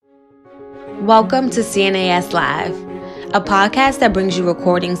Welcome to CNAS Live, a podcast that brings you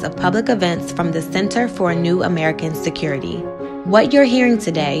recordings of public events from the Center for a New American Security. What you're hearing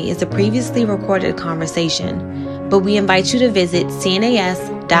today is a previously recorded conversation, but we invite you to visit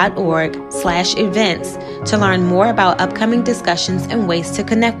cnas.org/events to learn more about upcoming discussions and ways to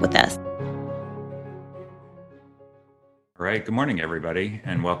connect with us. All right, good morning, everybody,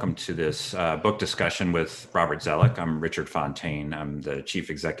 and welcome to this book discussion with Robert Zoellick. I'm Richard Fontaine. I'm the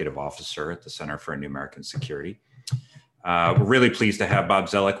Chief Executive Officer at the Center for a New American Security. We're really pleased to have Bob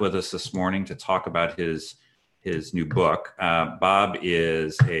Zoellick with us this morning to talk about his new book. Bob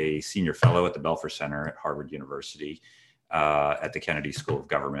is a senior fellow at the Belfer Center at Harvard University at the Kennedy School of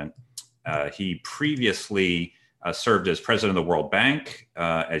Government. He previously served as president of the World Bank,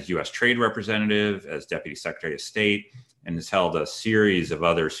 as U.S. Trade Representative, as Deputy Secretary of State, and has held a series of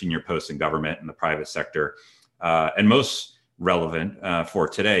other senior posts in government and the private sector. And most relevant for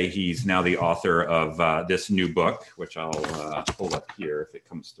today, he's now the author of this new book, which I'll pull up here if it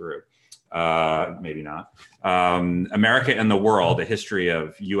comes through. Maybe not. America and the World, A History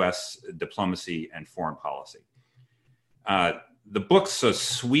of U.S. Diplomacy and Foreign Policy. The book's a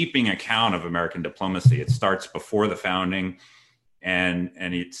sweeping account of American diplomacy. It starts before the founding, and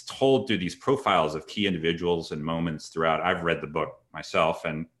it's told through these profiles of key individuals and moments throughout. I've read the book myself,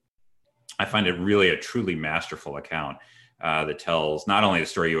 and I find it really a truly masterful account that tells not only the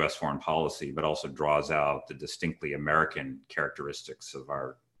story of U.S. foreign policy, but also draws out the distinctly American characteristics of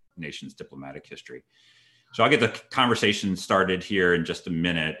our nation's diplomatic history. So I'll get the conversation started here in just a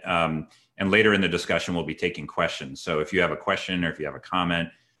minute. And later in the discussion, we'll be taking questions. So if you have a question or if you have a comment,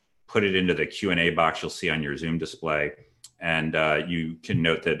 put it into the Q&A box you'll see on your Zoom display. And you can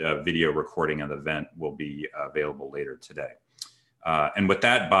note that a video recording of the event will be available later today. And with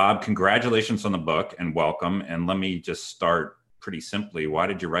that, Bob, congratulations on the book and welcome. And let me just start pretty simply. Why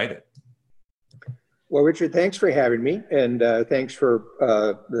did you write it? Well, Richard, thanks for having me. And thanks for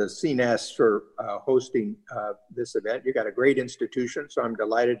the CNAS for hosting this event. You got a great institution, so I'm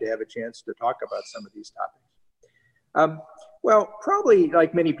delighted to have a chance to talk about some of these topics. Well, probably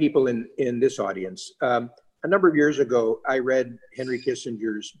like many people in this audience, a number of years ago, I read Henry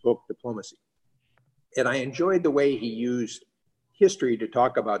Kissinger's book, Diplomacy. And I enjoyed the way he used history to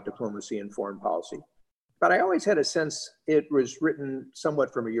talk about diplomacy and foreign policy. But I always had a sense it was written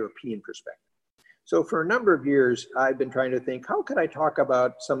somewhat from a European perspective. So for a number of years, I've been trying to think, how could I talk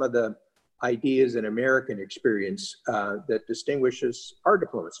about some of the ideas in American experience that distinguishes our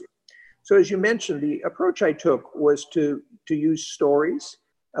diplomacy? So as you mentioned, the approach I took was to use stories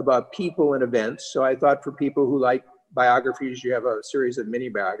about people and events. So I thought for people who like biographies, you have a series of mini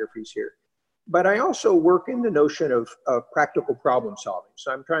biographies here. But I also work in the notion of practical problem solving.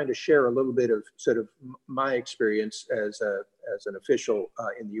 So I'm trying to share a little bit of sort of my experience as an official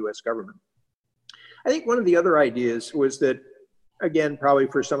in the US government. I think one of the other ideas was that, again, probably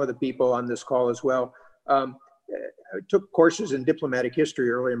for some of the people on this call as well, I took courses in diplomatic history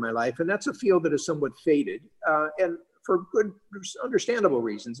early in my life, and that's a field that is somewhat faded. And for good, understandable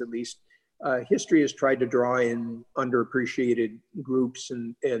reasons, at least, history has tried to draw in underappreciated groups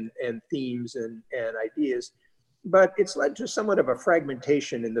and themes and ideas, but it's led to somewhat of a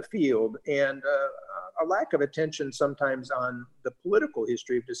fragmentation in the field and a lack of attention sometimes on the political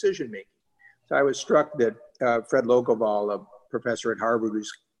history of decision-making. So I was struck that Fred Logevall, a professor at Harvard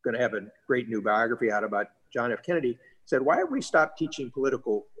who's going to have a great new biography out about John F. Kennedy, said, why have we stopped teaching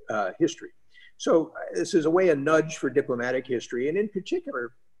political history? So this is a nudge for diplomatic history. And in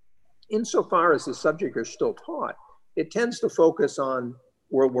particular, insofar as the subject is still taught, it tends to focus on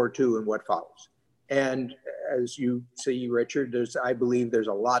World War II and what follows. And as you see, Richard, I believe there's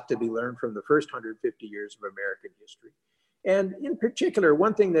a lot to be learned from the first 150 years of American history. And in particular,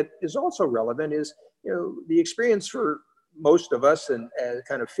 one thing that is also relevant is, the experience for most of us and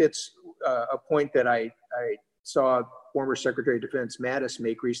kind of fits a point that I saw former Secretary of Defense Mattis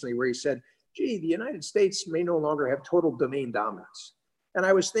make recently, where he said, gee, the United States may no longer have total domain dominance. And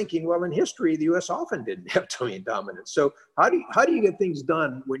I was thinking, well, in history, the US often didn't have domain dominance. So how do you get things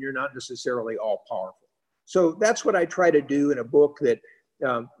done when you're not necessarily all powerful? So that's what I try to do in a book that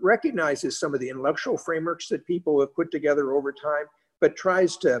recognizes some of the intellectual frameworks that people have put together over time, but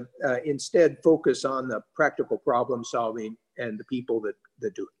tries to instead focus on the practical problem solving and the people that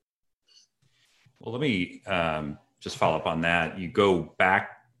do it. Well, let me just follow up on that. You go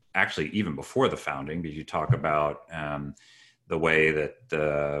back actually even before the founding, because you talk about the way that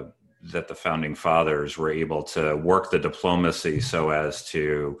the founding fathers were able to work the diplomacy so as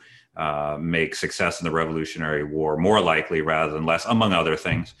to make success in the Revolutionary War more likely rather than less, among other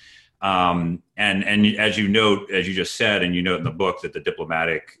things. And as you just said, and you note in the book, that the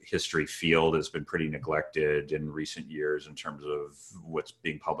diplomatic history field has been pretty neglected in recent years in terms of what's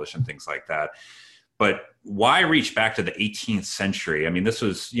being published and things like that. But why reach back to the 18th century? I mean, this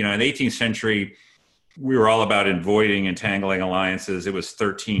was, in the 18th century, we were all about avoiding entangling alliances. It was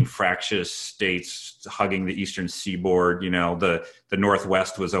 13 fractious states hugging the eastern seaboard. The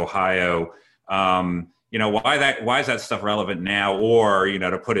Northwest was Ohio. Why is that stuff relevant now? Or,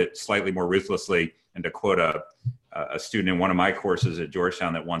 to put it slightly more ruthlessly, and to quote a student in one of my courses at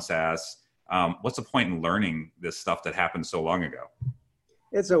Georgetown that once asked, what's the point in learning this stuff that happened so long ago?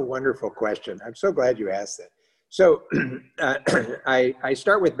 It's a wonderful question. I'm so glad you asked that. So I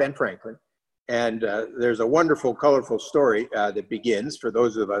start with Ben Franklin, and there's a wonderful, colorful story that begins for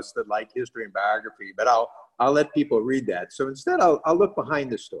those of us that like history and biography, but I'll let people read that. So instead, I'll look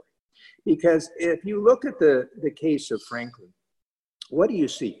behind the story. Because if you look at the case of Franklin, what do you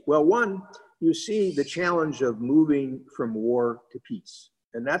see? Well, one, you see the challenge of moving from war to peace.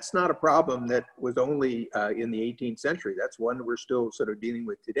 And that's not a problem that was only in the 18th century. That's one we're still sort of dealing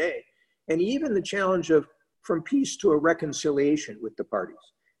with today. And even the challenge of from peace to a reconciliation with the parties.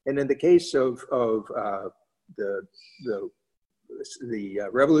 And in the case of the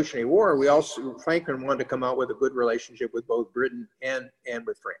Revolutionary War, Franklin wanted to come out with a good relationship with both Britain and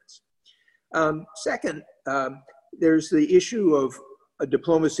with France. Second, there's the issue of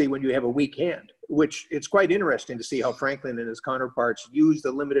diplomacy when you have a weak hand, which it's quite interesting to see how Franklin and his counterparts use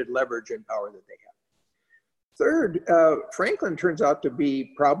the limited leverage and power that they have. Third, Franklin turns out to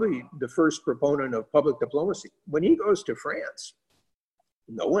be probably the first proponent of public diplomacy. When he goes to France,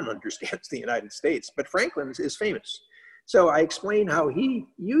 no one understands the United States, but Franklin is famous. So I explain how he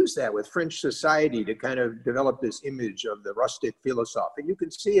used that with French society to kind of develop this image of the rustic philosophe. And you can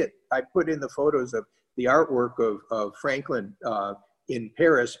see it. I put in the photos of the artwork of Franklin in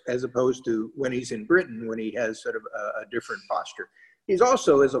Paris, as opposed to when he's in Britain, when he has sort of a different posture. He's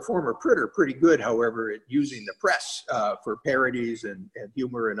also, as a former printer, pretty good, however, at using the press for parodies and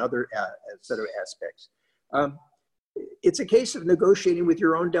humor and other set of aspects. It's a case of negotiating with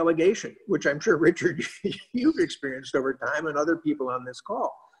your own delegation, which I'm sure, Richard, you've experienced over time, and other people on this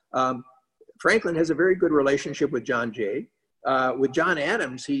call. Franklin has a very good relationship with John Jay. With John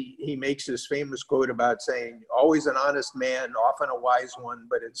Adams, he makes this famous quote about saying, always an honest man, often a wise one,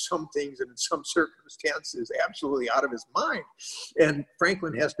 but in some things and in some circumstances, absolutely out of his mind. And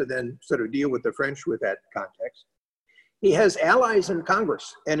Franklin has to then sort of deal with the French with that context. He has allies in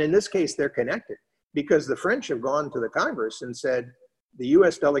Congress, and in this case, they're connected, because the French have gone to the Congress and said, the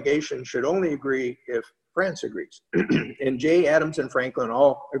US delegation should only agree if France agrees. And Jay, Adams, and Franklin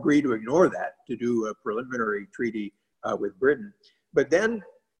all agree to ignore that, to do a preliminary treaty with Britain. But then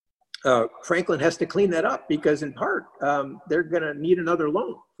Franklin has to clean that up, because in part, they're gonna need another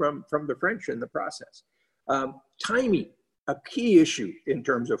loan from the French in the process. Timing, a key issue in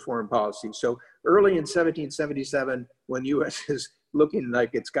terms of foreign policy. So early in 1777, when US is looking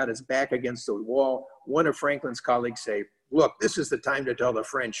like it's got its back against the wall, one of Franklin's colleagues say, look, this is the time to tell the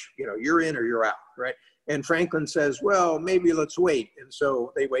French, you're in or you're out, right? And Franklin says, well, maybe let's wait. And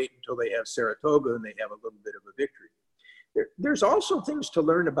so they wait until they have Saratoga and they have a little bit of a victory. There's also things to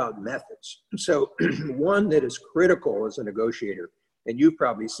learn about methods. So one that is critical as a negotiator, and you've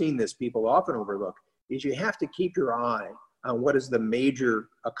probably seen this, people often overlook, is you have to keep your eye on what is the major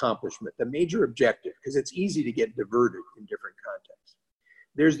accomplishment, the major objective, because it's easy to get diverted in different contexts.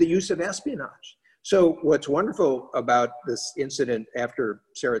 There's the use of espionage. So what's wonderful about this incident after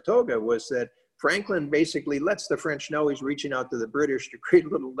Saratoga was that Franklin basically lets the French know he's reaching out to the British to create a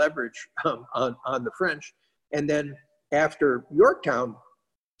little leverage on the French. And then after Yorktown,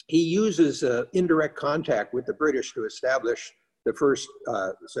 he uses indirect contact with the British to establish the first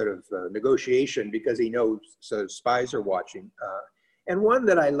negotiation, because he knows spies are watching. And one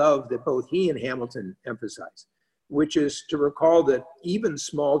that I love that both he and Hamilton emphasize, which is to recall that even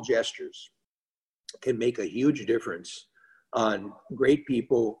small gestures can make a huge difference on great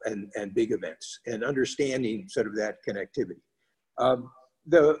people and big events, and understanding sort of that connectivity.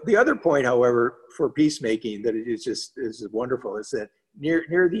 The other point, however, for peacemaking that is wonderful is that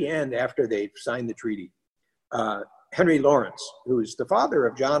near the end, after they've signed the treaty, Henry Lawrence, who is the father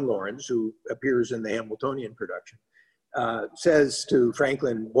of John Lawrence, who appears in the Hamiltonian production, says to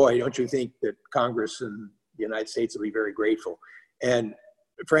Franklin, boy, don't you think that Congress and the United States will be very grateful? And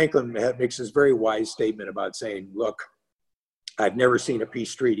Franklin makes this very wise statement about saying, look, I've never seen a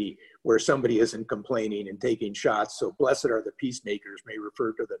peace treaty where somebody isn't complaining and taking shots, so blessed are the peacemakers may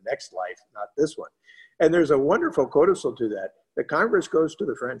refer to the next life, not this one. And there's a wonderful codicil to that. The Congress goes to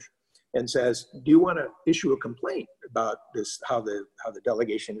the French and says, do you want to issue a complaint about this, how the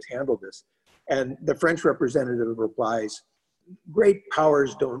delegation has handled this? And the French representative replies, great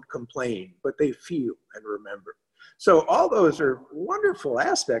powers don't complain, but they feel and remember. So all those are wonderful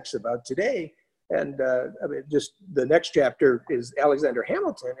aspects about today. And I mean, just the next chapter is Alexander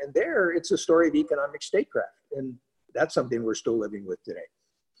Hamilton, and there it's a story of economic statecraft. And that's something we're still living with today.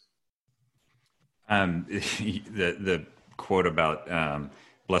 The quote about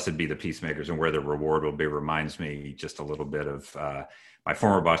blessed be the peacemakers and where the reward will be reminds me just a little bit of my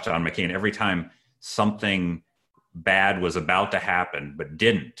former boss, John McCain. Every time something bad was about to happen, but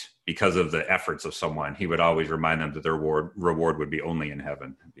didn't because of the efforts of someone, he would always remind them that their reward would be only in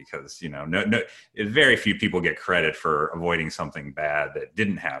heaven, because, you know, very few people get credit for avoiding something bad that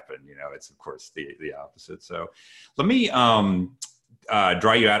didn't happen. You know, it's of course the opposite. So let me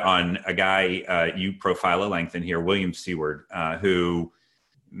draw you out on a guy you profile at length in here, William Seward, who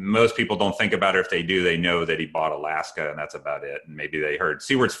most people don't think about, or if they do, they know that he bought Alaska, and that's about it. And maybe they heard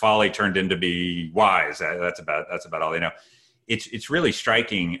Seward's folly turned into be wise. That's about all they know. It's really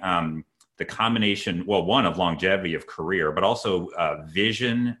striking, the combination, well, one of longevity of career, but also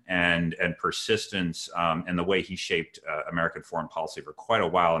vision and persistence, and the way he shaped American foreign policy for quite a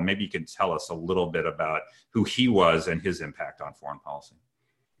while. And maybe you can tell us a little bit about who he was and his impact on foreign policy.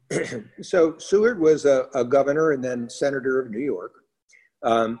 So Seward was a governor and then senator of New York.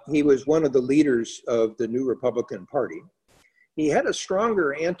 He was one of the leaders of the new Republican Party. He had a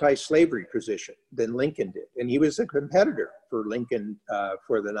stronger anti-slavery position than Lincoln did, and he was a competitor for Lincoln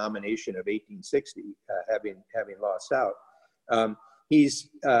for the nomination of 1860, having lost out. He's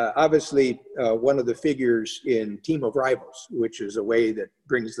obviously one of the figures in Team of Rivals, which is a way that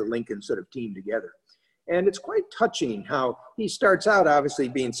brings the Lincoln sort of team together. And it's quite touching how he starts out obviously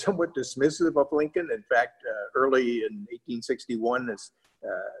being somewhat dismissive of Lincoln. In fact, early in 1861,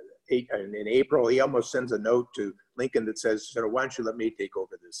 in April, he almost sends a note to Lincoln that says, sort of, why don't you let me take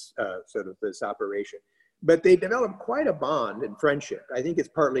over this this operation? But they develop quite a bond and friendship. I think it's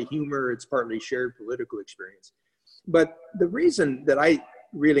partly humor, it's partly shared political experience. But the reason that I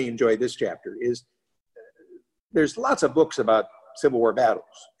really enjoy this chapter is there's lots of books about Civil War battles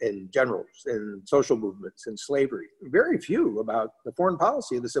and generals and social movements and slavery. Very few about the foreign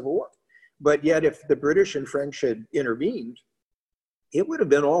policy of the Civil War. But yet, if the British and French had intervened, it would have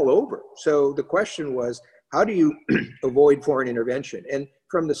been all over. So the question was, how do you avoid foreign intervention? And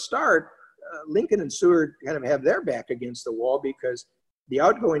from the start, Lincoln and Seward kind of have their back against the wall, because the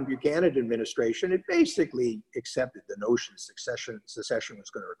outgoing Buchanan administration had basically accepted the notion secession was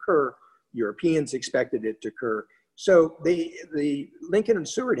going to occur. Europeans expected it to occur. So the Lincoln and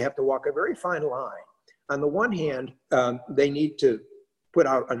Seward have to walk a very fine line. On the one hand, they need to put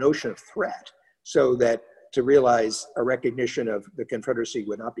out a notion of threat, so that to realize a recognition of the Confederacy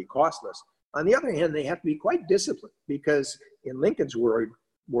would not be costless. On the other hand, they have to be quite disciplined, because in Lincoln's world,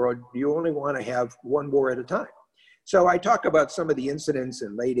 you only want to have one war at a time. So I talk about some of the incidents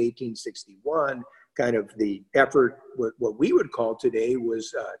in late 1861, kind of the effort, what we would call today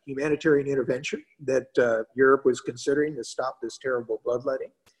was humanitarian intervention that Europe was considering to stop this terrible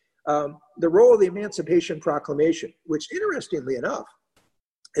bloodletting. The role of the Emancipation Proclamation, which interestingly enough,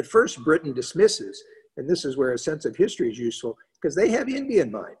 at first Britain dismisses, and this is where a sense of history is useful, because they have India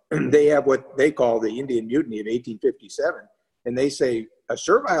in mind. They have what they call the Indian Mutiny of 1857, and they say, a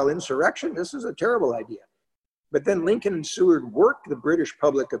servile insurrection, this is a terrible idea. But then Lincoln and Seward work the British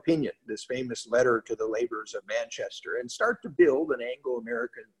public opinion, this famous letter to the laborers of Manchester, and start to build an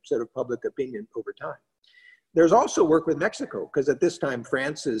Anglo-American sort of public opinion over time. There's also work with Mexico, because at this time,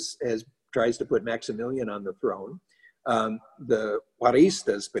 France tries to put Maximilian on the throne. The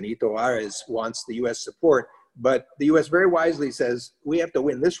Juaristas, Benito Juarez, wants the US support, but the US very wisely says, we have to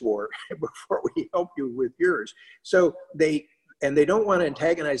win this war before we help you with yours. So they don't want to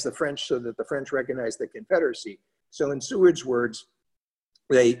antagonize the French so that the French recognize the Confederacy. So in Seward's words,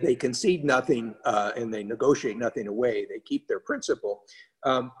 they concede nothing and they negotiate nothing away. They keep their principle.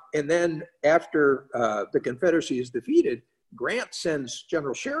 And then after the Confederacy is defeated, Grant sends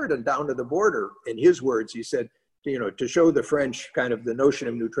General Sheridan down to the border. In his words, he said, to show the French kind of the notion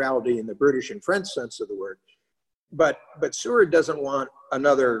of neutrality in the British and French sense of the word. But Seward doesn't want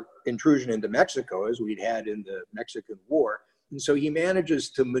another intrusion into Mexico, as we'd had in the Mexican War. And so he manages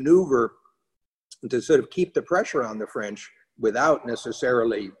to maneuver to sort of keep the pressure on the French without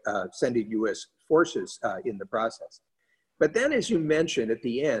necessarily sending US forces in the process. But then, as you mentioned at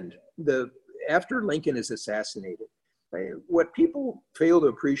the end, after Lincoln is assassinated, what people fail to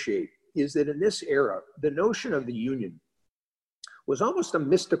appreciate is that in this era, the notion of the Union was almost a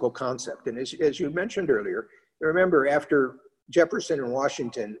mystical concept. And as you mentioned earlier, remember after Jefferson and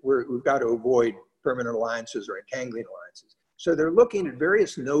Washington, we've got to avoid permanent alliances or entangling alliances. So they're looking at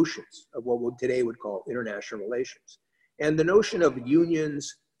various notions of what we today would call international relations. And the notion of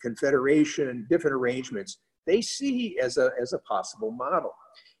unions, confederation, different arrangements, they see as a possible model.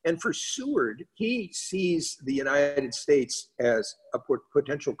 And for Seward, he sees the United States as a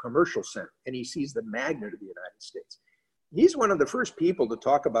potential commercial center, and he sees the magnet of the United States. He's one of the first people to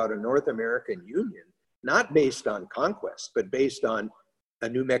talk about a North American Union, not based on conquest, but based on a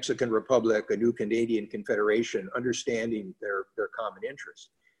new Mexican Republic, a new Canadian Confederation, understanding their common interests.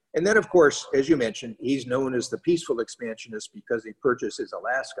 And then, of course, as you mentioned, he's known as the peaceful expansionist because he purchases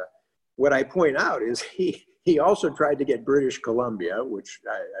Alaska. What I point out is he also tried to get British Columbia, which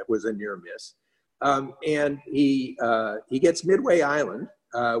was a near miss. And he gets Midway Island,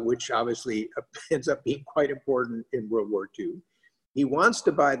 which obviously ends up being quite important in World War II. He wants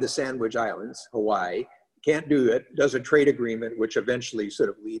to buy the Sandwich Islands, Hawaii, can't do it, does a trade agreement, which eventually sort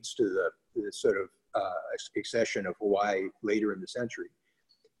of leads to the sort of accession of Hawaii later in the century.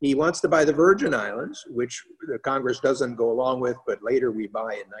 He wants to buy the Virgin Islands, which the Congress doesn't go along with, but later we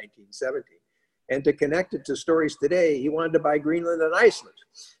buy in 1970. And to connect it to stories today, he wanted to buy Greenland and Iceland.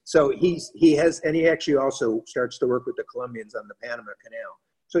 So he actually also starts to work with the Colombians on the Panama Canal.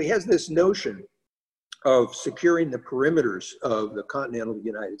 So he has this notion of securing the perimeters of the continental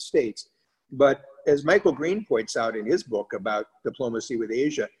United States. But as Michael Green points out in his book about diplomacy with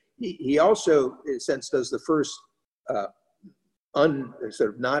Asia, he also, in a sense, does the first sort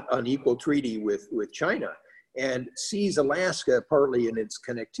of not unequal treaty with China and sees Alaska partly in its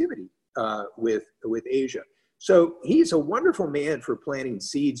connectivity with Asia. So he's a wonderful man for planting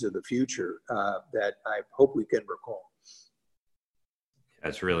seeds of the future that I hope we can recall.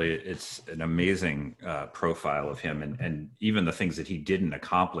 It's an amazing profile of him, and even the things that he didn't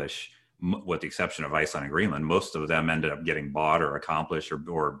accomplish, with the exception of Iceland and Greenland, most of them ended up getting bought or accomplished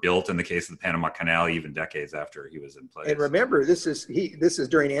or built in the case of the Panama Canal, even decades after he was in place. And remember, this is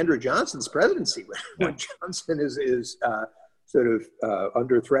during Andrew Johnson's presidency when Johnson is sort of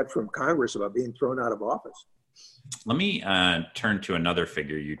under threat from Congress about being thrown out of office. Let me turn to another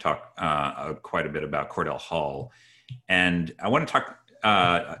figure you talk quite a bit about, Cordell Hull, and I want to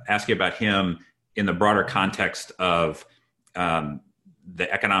ask you about him in the broader context of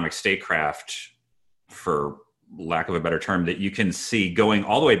the economic statecraft, for lack of a better term, that you can see going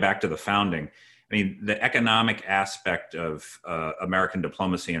all the way back to the founding. I mean, the economic aspect of American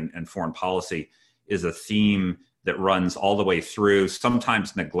diplomacy and foreign policy is a theme that runs all the way through,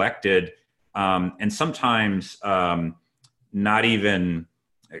 sometimes neglected, and sometimes not even,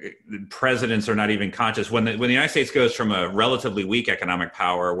 presidents are not even conscious. When the United States goes from a relatively weak economic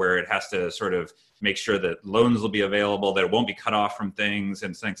power where it has to sort of make sure that loans will be available, that it won't be cut off from things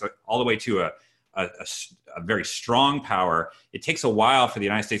and things, like all the way to a very strong power, it takes a while for the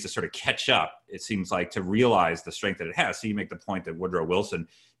United States to sort of catch up, it seems like, to realize the strength that it has. So you make the point that Woodrow Wilson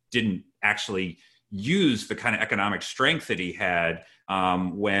didn't actually use the kind of economic strength that he had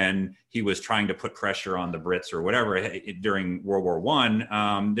when he was trying to put pressure on the Brits or whatever during World War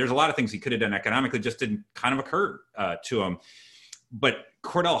I. There's a lot of things he could have done economically, just didn't kind of occur to him. But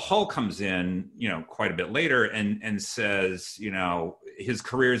Cordell Hull comes in, quite a bit later and says, his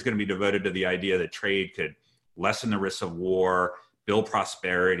career is going to be devoted to the idea that trade could lessen the risks of war, build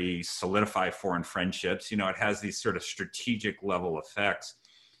prosperity, solidify foreign friendships. It has these sort of strategic level effects.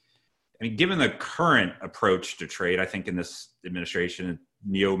 I mean, given the current approach to trade, I think in this administration,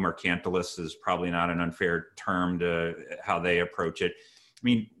 neo-mercantilist is probably not an unfair term to how they approach it. I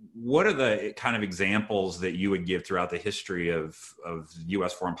mean, what are the kind of examples that you would give throughout the history of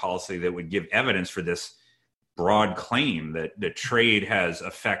U.S. foreign policy that would give evidence for this broad claim that trade has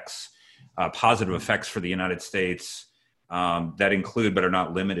effects, positive effects for the United States that include but are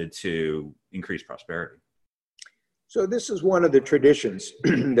not limited to increased prosperity? So this is one of the traditions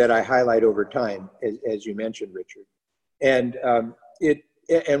that I highlight over time, as you mentioned, Richard. And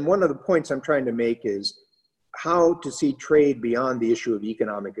one of the points I'm trying to make is how to see trade beyond the issue of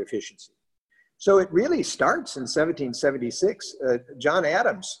economic efficiency. So it really starts in 1776. John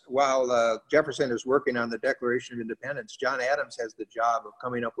Adams, while Jefferson is working on the Declaration of Independence, John Adams has the job of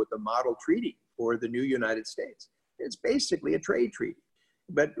coming up with a model treaty for the new United States. It's basically a trade treaty.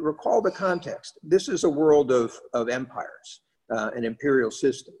 But recall the context. This is a world of empires, an imperial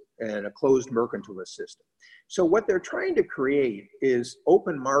system, and a closed mercantilist system. So what they're trying to create is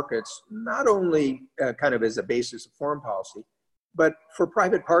open markets, not only kind of as a basis of foreign policy, but for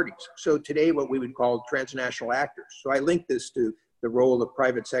private parties. So today, what we would call transnational actors. So I link this to the role of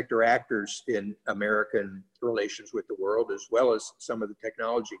private sector actors in American relations with the world, as well as some of the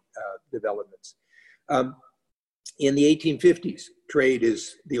technology developments. In the 1850s, trade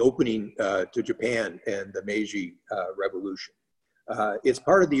is the opening to Japan and the Meiji Revolution. It's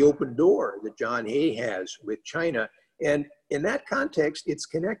part of the open door that John Hay has with China. And in that context, it's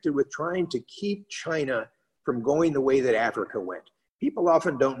connected with trying to keep China from going the way that Africa went. People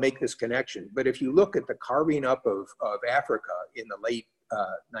often don't make this connection, but if you look at the carving up of Africa in the late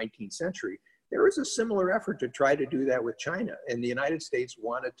 19th century, there was a similar effort to try to do that with China. And the United States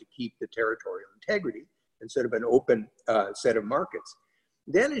wanted to keep the territorial integrity instead of an open set of markets.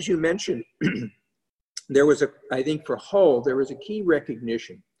 Then, as you mentioned, there was I think for Hull, there was a key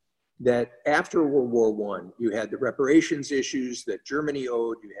recognition that after World War I, you had the reparations issues that Germany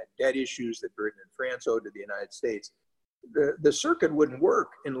owed, you had debt issues that Britain and France owed to the United States. The circuit wouldn't work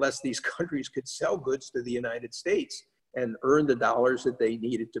unless these countries could sell goods to the United States and earn the dollars that they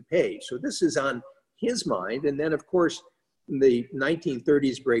needed to pay. So this is on his mind. And then, of course, the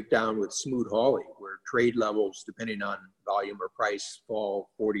 1930s break down with Smoot-Hawley, where trade levels, depending on volume or price, fall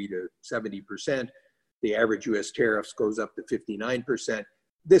 40 to 70%. The average US tariffs goes up to 59%.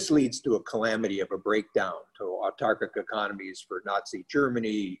 This leads to a calamity of a breakdown to autarkic economies for Nazi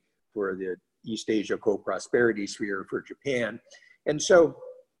Germany, for the East Asia co-prosperity sphere, for Japan. And so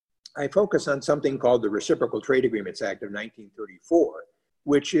I focus on something called the Reciprocal Trade Agreements Act of 1934,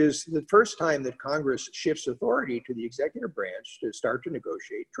 which is the first time that Congress shifts authority to the executive branch to start to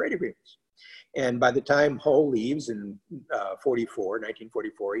negotiate trade agreements. And by the time Hull leaves in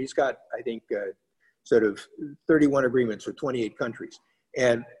 1944, he's got, I think, sort of 31 agreements with 28 countries.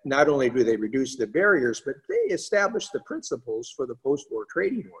 And not only do they reduce the barriers, but they establish the principles for the post-war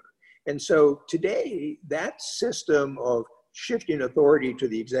trading order. And so today, that system of shifting authority to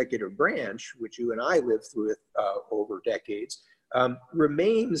the executive branch, which you and I lived through over decades,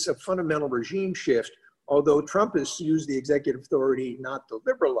 remains a fundamental regime shift, although Trump has used the executive authority not to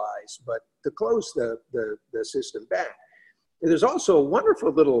liberalize, but to close the system back. And there's also a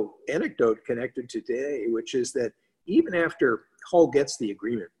wonderful little anecdote connected to today, which is that even after Hull gets the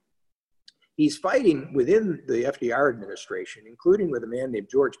agreement, he's fighting within the FDR administration, including with a man named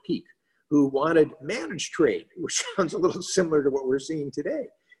George Peake, who wanted managed trade, which sounds a little similar to what we're seeing today.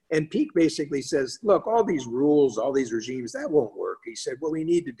 And Peake basically says, look, all these rules, all these regimes, that won't work. He said, what we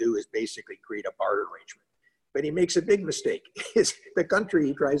need to do is basically create a barter arrangement. But he makes a big mistake. The country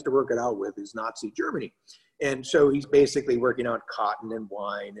he tries to work it out with is Nazi Germany. And so he's basically working out cotton and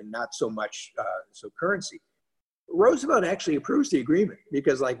wine and not so much currency. Roosevelt actually approves the agreement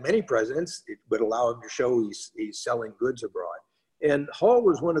because, like many presidents, it would allow him to show he's selling goods abroad. And Hull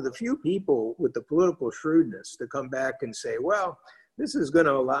was one of the few people with the political shrewdness to come back and say, well, this is going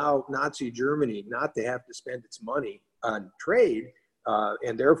to allow Nazi Germany not to have to spend its money on trade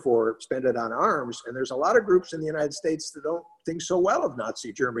and therefore spend it on arms. And there's a lot of groups in the United States that don't think so well of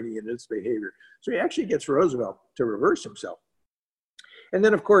Nazi Germany and its behavior. So he actually gets Roosevelt to reverse himself. And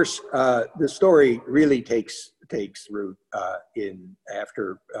then, of course, the story really takes root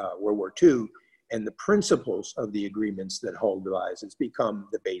after World War II, and the principles of the agreements that Hull devises become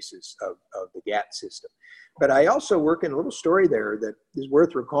the basis of the GATT system. But I also work in a little story there that is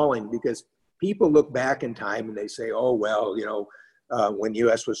worth recalling, because people look back in time and they say, oh, well, when the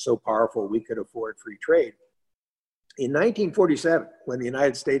US was so powerful, we could afford free trade. In 1947, when the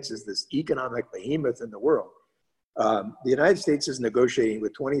United States is this economic behemoth in the world, the United States is negotiating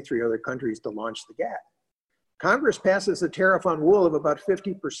with 23 other countries to launch the GATT. Congress passes a tariff on wool of about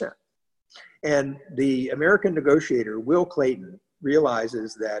 50%. And the American negotiator, Will Clayton,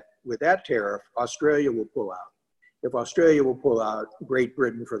 realizes that with that tariff, Australia will pull out. If Australia will pull out, Great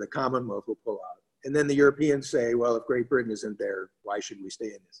Britain for the Commonwealth will pull out. And then the Europeans say, well, if Great Britain isn't there, why should we stay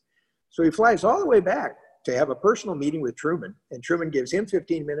in this? So he flies all the way back to have a personal meeting with Truman, and Truman gives him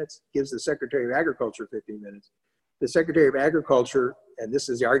 15 minutes, gives the Secretary of Agriculture 15 minutes. The Secretary of Agriculture, and this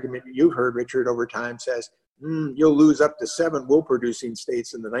is the argument you've heard, Richard, over time, says, you'll lose up to 7 wool-producing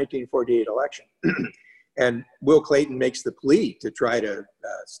states in the 1948 election. And Will Clayton makes the plea to try to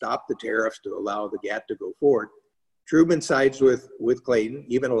stop the tariffs to allow the GATT to go forward. Truman sides with Clayton,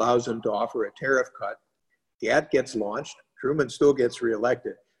 even allows him to offer a tariff cut. GATT gets launched. Truman still gets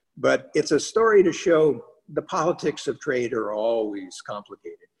reelected. But it's a story to show the politics of trade are always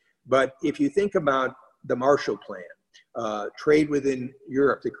complicated. But if you think about the Marshall Plan, trade within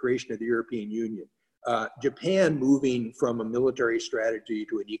Europe, the creation of the European Union, Japan moving from a military strategy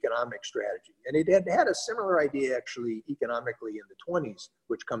to an economic strategy. And it had a similar idea actually economically in the 20s,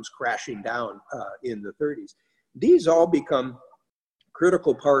 which comes crashing down in the 30s. These all become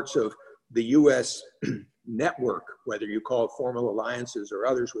critical parts of the US network, whether you call it formal alliances or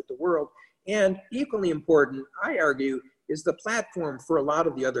others with the world. And equally important, I argue, is the platform for a lot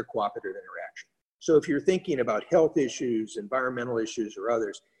of the other cooperative interaction. So if you're thinking about health issues, environmental issues, or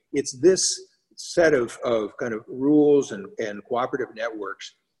others, it's this set of kind of rules and cooperative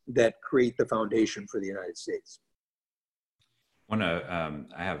networks that create the foundation for the United States. I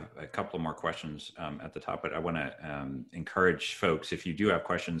have a couple more questions at the top, but I want to encourage folks, if you do have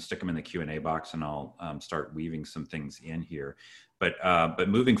questions, stick them in the Q&A box and I'll start weaving some things in here. But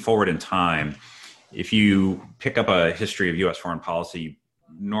moving forward in time, if you pick up a history of U.S. foreign policy, you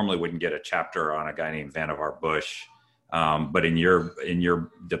normally wouldn't get a chapter on a guy named Vannevar Bush. But in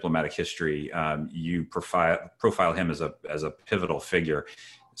your diplomatic history, you profile him as a pivotal figure.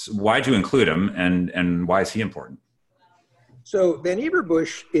 So why'd you include him, and why is he important? So Vannevar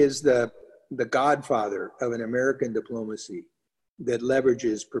Bush is the godfather of an American diplomacy that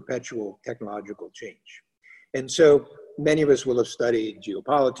leverages perpetual technological change. And so many of us will have studied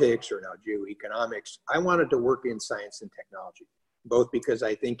geopolitics or now geoeconomics. I wanted to work in science and technology, both because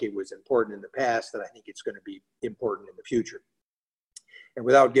I think it was important in the past and I think it's going to be important in the future. And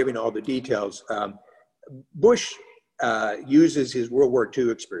without giving all the details, Bush uses his World War II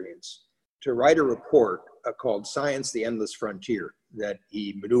experience to write a report called Science, the Endless Frontier, that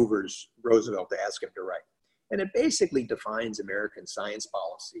he maneuvers Roosevelt to ask him to write. And it basically defines American science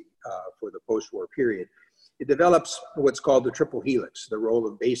policy for the post-war period. It develops what's called the triple helix, the role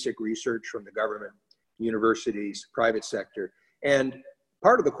of basic research from the government, universities, private sector. And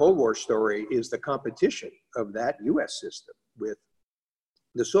part of the Cold War story is the competition of that US system with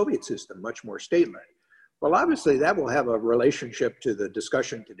the Soviet system, much more state-led. Well, obviously that will have a relationship to the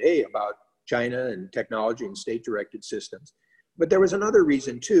discussion today about China and technology and state-directed systems. But there was another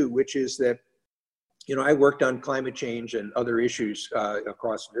reason too, which is that, you know, I worked on climate change and other issues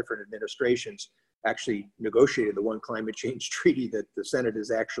across different administrations, actually negotiated the one climate change treaty that the Senate has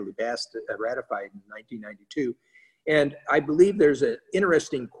actually passed, ratified in 1992. And I believe there's an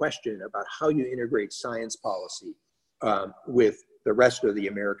interesting question about how you integrate science policy with the rest of the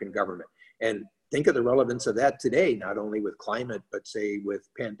American government. And think of the relevance of that today, not only with climate, but say with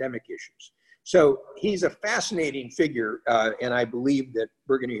pandemic issues. So he's a fascinating figure, and I believe that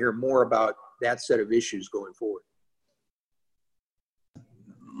we're going to hear more about that set of issues going forward.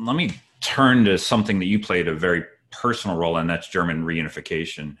 Let me turn to something that you played a very personal role in, that's German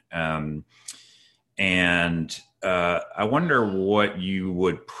reunification. I wonder what you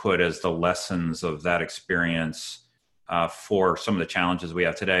would put as the lessons of that experience for some of the challenges we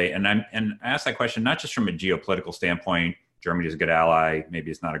have today. And I ask that question not just from a geopolitical standpoint. Germany is a good ally. Maybe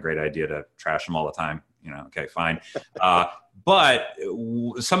it's not a great idea to trash them all the time. You know, okay, fine. But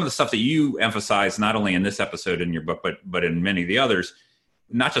some of the stuff that you emphasize, not only in this episode in your book, but in many of the others,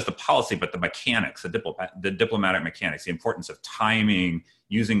 not just the policy, but the mechanics, the diplomatic mechanics, the importance of timing,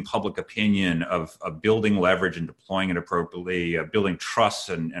 using public opinion, of building leverage and deploying it appropriately, building trust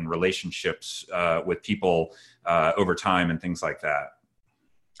and relationships with people over time and things like that.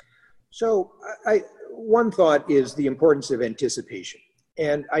 So one thought is the importance of anticipation.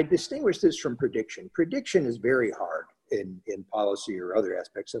 And I distinguish this from prediction. Prediction is very hard in policy or other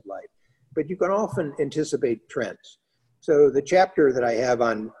aspects of life, but you can often anticipate trends. So the chapter that I have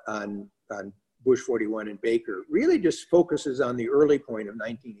on Bush 41 and Baker really just focuses on the early point of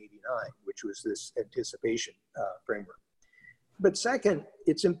 1989, which was this anticipation framework. But second,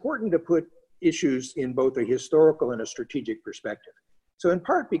 it's important to put issues in both a historical and a strategic perspective. So in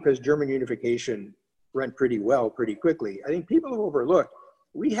part because German unification went pretty well, pretty quickly, I think people have overlooked,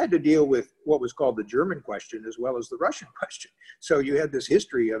 we had to deal with what was called the German question as well as the Russian question. So you had this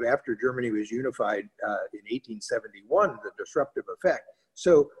history of after Germany was unified in 1871, the disruptive effect.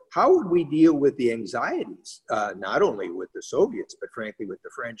 So how would we deal with the anxieties, not only with the Soviets, but frankly with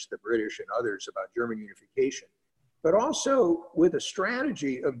the French, the British, and others about German unification, but also with a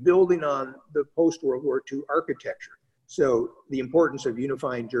strategy of building on the post-World War II architecture. So the importance of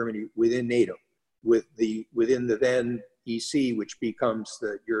unifying Germany within NATO, within the then EC, which becomes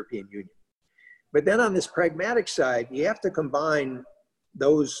the European Union. But then on this pragmatic side, you have to combine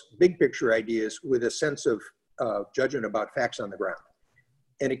those big picture ideas with a sense of judgment about facts on the ground.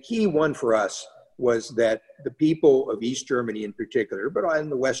 And a key one for us was that the people of East Germany in particular, but on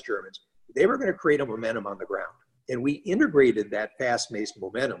the West Germans, they were going to create a momentum on the ground. And we integrated that fast-paced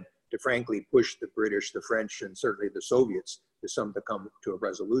momentum to frankly push the British, the French, and certainly the Soviets to come to a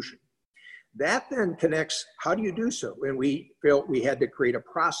resolution. That then connects, how do you do so? And we felt we had to create a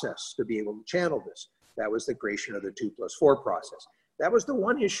process to be able to channel this. That was the creation of the 2+4 process. That was the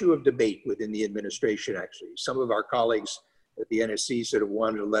one issue of debate within the administration, actually. Some of our colleagues at the NSC sort of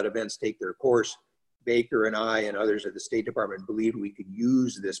wanted to let events take their course. Baker and I and others at the State Department believed we could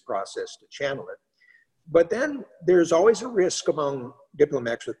use this process to channel it. But then there's always a risk among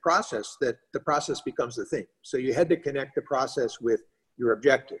diplomats with process, that the process becomes the thing. So you had to connect the process with your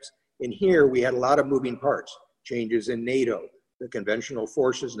objectives. And here we had a lot of moving parts, changes in NATO, the conventional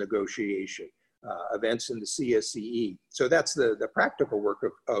forces negotiation, events in the CSCE. So that's the practical work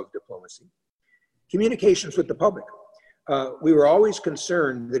of diplomacy. Communications with the public. We were always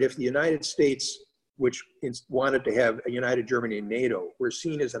concerned that if the United States, which wanted to have a united Germany and NATO, were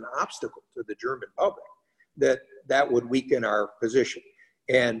seen as an obstacle to the German public, that would weaken our position.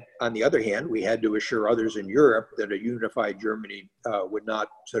 And on the other hand, we had to assure others in Europe that a unified Germany would not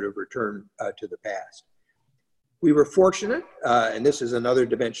sort of return to the past. We were fortunate, and this is another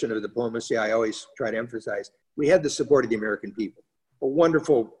dimension of diplomacy I always try to emphasize, we had the support of the American people. A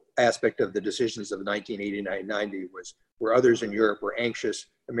wonderful aspect of the decisions of 1989-90 was where others in Europe were anxious.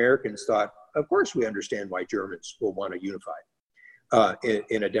 Americans thought, of course we understand why Germans will want to unify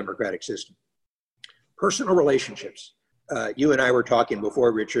in a democratic system. Personal relationships. You and I were talking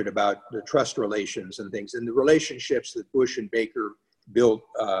before, Richard, about the trust relations and things, and the relationships that Bush and Baker built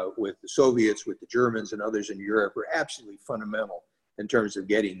with the Soviets, with the Germans and others in Europe were absolutely fundamental in terms of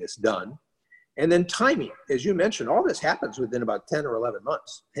getting this done. And then timing, as you mentioned, all this happens within about 10 or 11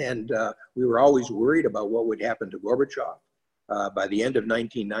 months. And we were always worried about what would happen to Gorbachev. By the end of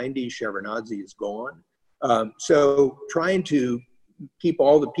 1990, Shevardnadze is gone. So trying to keep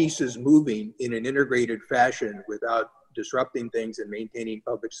all the pieces moving in an integrated fashion without disrupting things and maintaining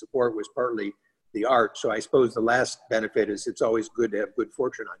public support was partly the art. So I suppose the last benefit is it's always good to have good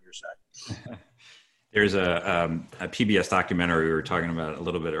fortune on your side. There's a PBS documentary we were talking about a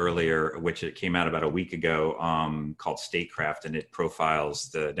little bit earlier, which it came out about a week ago, called Statecraft, and it profiles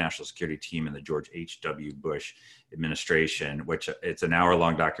the national security team in the George H.W. Bush administration, which it's an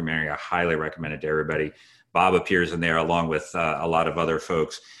hour-long documentary. I highly recommend it to everybody. Bob appears in there along with a lot of other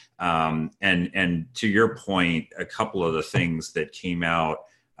folks. And to your point, a couple of the things that came out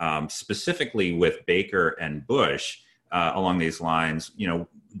specifically with Baker and Bush along these lines, you know,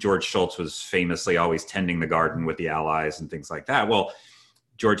 George Shultz was famously always tending the garden with the Allies and things like that. Well,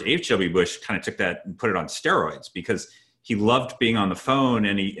 George H.W. Bush kind of took that and put it on steroids because he loved being on the phone,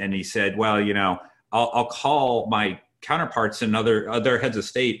 and he said, well, you know, I'll call my counterparts and other heads of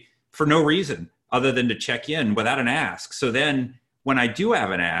state for no reason other than to check in without an ask. So then when I do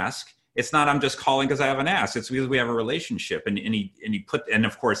have an ask, it's not I'm just calling because I have an ask. It's because we have a relationship. And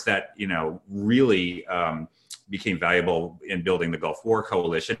of course that, you know, really became valuable in building the Gulf War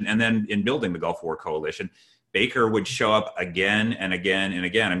Coalition. And then in building the Gulf War Coalition, Baker would show up again and again and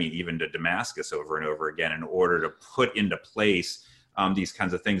again. I mean, even to Damascus over and over again in order to put into place these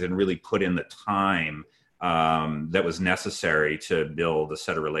kinds of things and really put in the time that was necessary to build a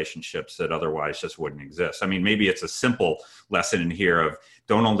set of relationships that otherwise just wouldn't exist. I mean, maybe it's a simple lesson in here of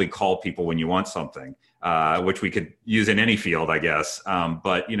don't only call people when you want something, which we could use in any field, I guess.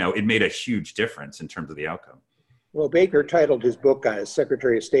 But, you know, it made a huge difference in terms of the outcome. Well, Baker titled his book as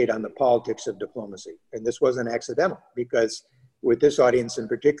Secretary of State on the Politics of Diplomacy. And this wasn't accidental because with this audience in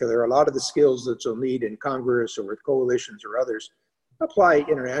particular, a lot of the skills that you'll need in Congress or with coalitions or others apply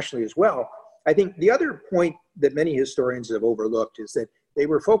internationally as well. I think the other point that many historians have overlooked is that they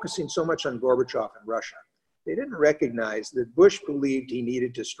were focusing so much on Gorbachev and Russia. They didn't recognize that Bush believed he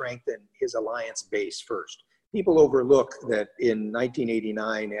needed to strengthen his alliance base first. People overlook that in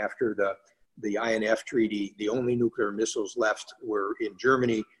 1989, after the INF treaty, the only nuclear missiles left were in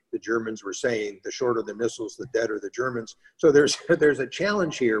Germany. The Germans were saying the shorter the missiles, the deader the Germans. So there's a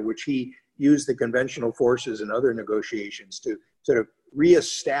challenge here, which he used the conventional forces and other negotiations to sort of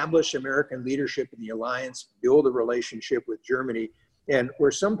reestablish American leadership in the alliance, build a relationship with Germany. And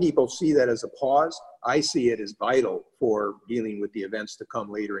where some people see that as a pause, I see it as vital for dealing with the events to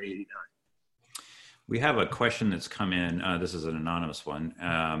come later in '89. We have a question that's come in. This is an anonymous one,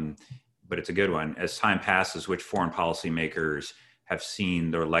 but it's a good one. As time passes, which foreign policymakers have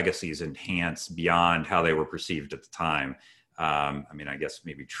seen their legacies enhanced beyond how they were perceived at the time? I mean, I guess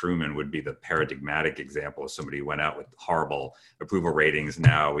maybe Truman would be the paradigmatic example of somebody who went out with horrible approval ratings.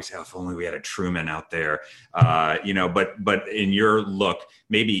 Now we say, oh, if only we had a Truman out there, you know, but in your look,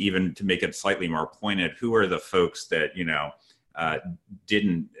 maybe even to make it slightly more pointed, who are the folks that, you know,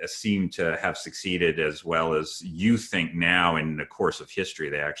 didn't seem to have succeeded as well as you think now in the course of history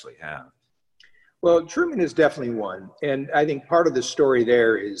they actually have? Well, Truman is definitely one. And I think part of the story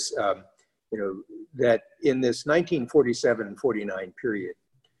there is, you know, that in this 1947-49 period,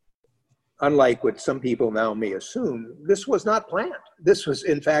 unlike what some people now may assume, this was not planned. This was,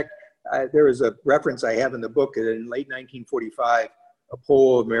 in fact, there is a reference I have in the book that in late 1945, a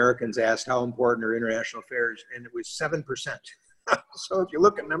poll of Americans asked how important are international affairs, and it was 7%. So if you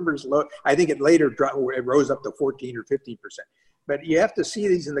look at numbers low, I think it later it rose up to 14 or 15%. But you have to see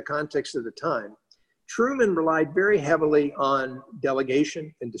these in the context of the time. Truman relied very heavily on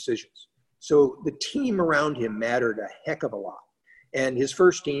delegation and decisions. So the team around him mattered a heck of a lot. And his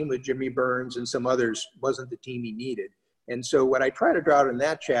first team with Jimmy Burns and some others wasn't the team he needed. And so what I try to draw out in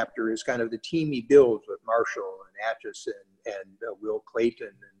that chapter is kind of the team he builds with Marshall and Atchison and Will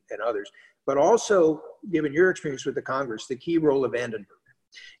Clayton and others, but also, given your experience with the Congress, the key role of Vandenberg.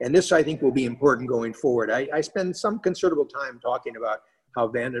 And this, I think, will be important going forward. I spend some considerable time talking about how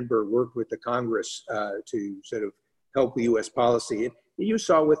Vandenberg worked with the Congress to sort of help the U.S. policy. You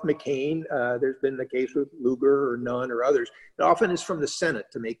saw with McCain, there's been the case with Lugar or Nunn or others. It often is from the Senate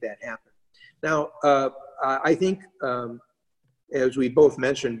to make that happen. Now, I think, as we both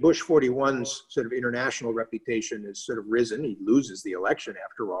mentioned, Bush 41's sort of international reputation has sort of risen. He loses the election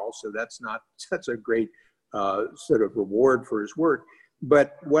after all, so that's a great sort of reward for his work.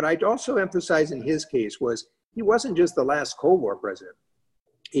 But what I'd also emphasize in his case was he wasn't just the last Cold War president.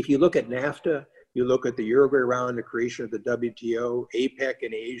 If you look at NAFTA, you look at the Uruguay round, the creation of the WTO, APEC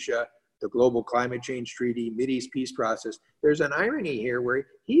in Asia, the Global Climate Change Treaty, Mideast peace process, there's an irony here where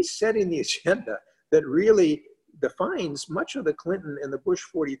he's setting the agenda that really defines much of the Clinton and the Bush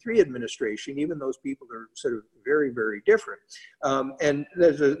 43 administration, even those people are sort of very, very different. And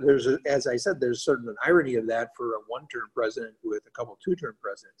as I said, there's sort of an irony of that for a one-term president with a couple two-term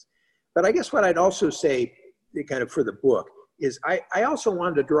presidents. But I guess what I'd also say, kind of for the book, is I also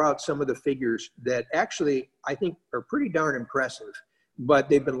wanted to draw out some of the figures that actually I think are pretty darn impressive, but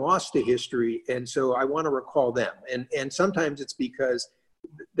they've been lost to history. And so I want to recall them. And sometimes it's because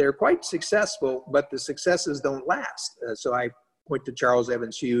they're quite successful, but the successes don't last. So I point to Charles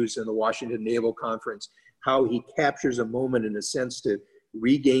Evans Hughes in the Washington Naval Conference, how he captures a moment in a sense to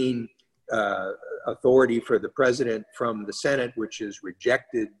regain authority for the president from the Senate, which has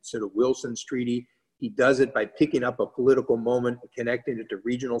rejected sort of Wilson's treaty. He does it by picking up a political moment, connecting it to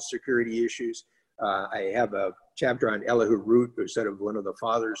regional security issues. I have a chapter on Elihu Root, who's sort of one of the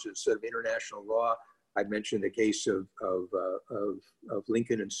fathers of sort of international law. I mentioned the case of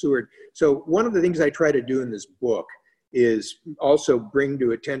Lincoln and Seward. So one of the things I try to do in this book is also bring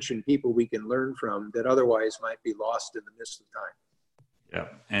to attention people we can learn from that otherwise might be lost in the midst of time. Yeah,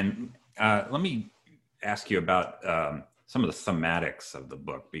 and let me ask you about some of the thematics of the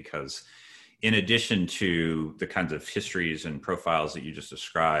book, because in addition to the kinds of histories and profiles that you just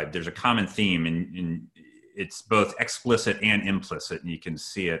described, there's a common theme, and it's both explicit and implicit, and you can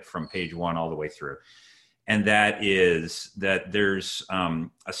see it from page 1 all the way through. And that is that there's a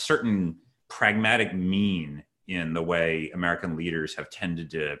certain pragmatic mean in the way American leaders have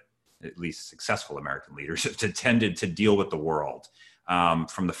tended to, at least successful American leaders, have tended to deal with the world,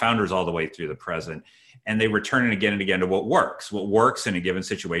 from the founders all the way through the present. And they return again and again to what works in a given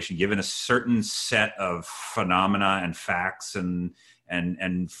situation, given a certain set of phenomena and facts and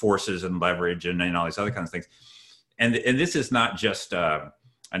forces and leverage and all these other kinds of things. And this is not just an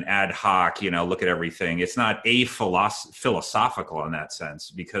ad hoc, look at everything. It's not philosophical in that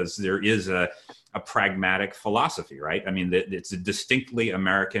sense, because there is a pragmatic philosophy, right? I mean, it's a distinctly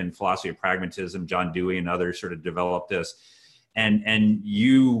American philosophy of pragmatism. John Dewey and others sort of developed this. And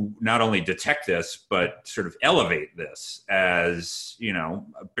you not only detect this, but sort of elevate this as,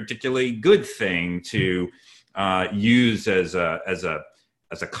 a particularly good thing to use as a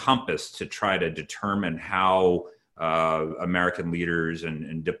compass to try to determine how American leaders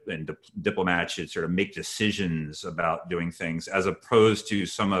and diplomats should sort of make decisions about doing things, as opposed to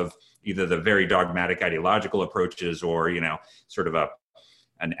some of either the very dogmatic ideological approaches or, sort of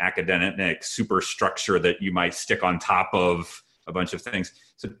an academic superstructure that you might stick on top of a bunch of things.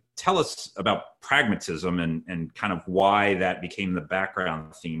 So tell us about pragmatism and kind of why that became the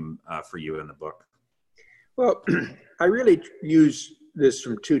background theme for you in the book. Well, I really use this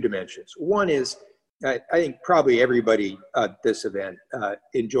from two dimensions. One is, I think probably everybody at this event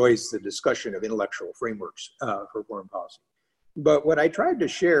enjoys the discussion of intellectual frameworks for foreign policy. But what I tried to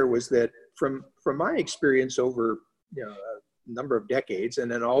share was that from my experience over a number of decades,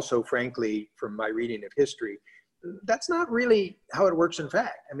 and then also, frankly, from my reading of history, that's not really how it works in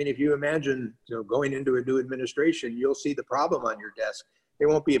fact. I mean, if you imagine going into a new administration, you'll see the problem on your desk. There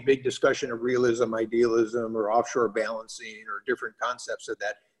won't be a big discussion of realism, idealism, or offshore balancing, or different concepts of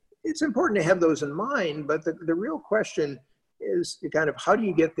that. It's important to have those in mind, but the real question is kind of how do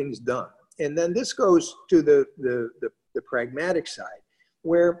you get things done? And then this goes to the pragmatic side,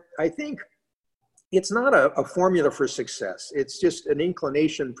 where I think it's not a formula for success. It's just an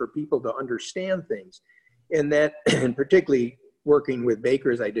inclination for people to understand things. And that, and particularly working with Baker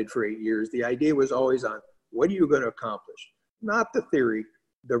as I did for 8 years, the idea was always on what are you going to accomplish? Not the theory,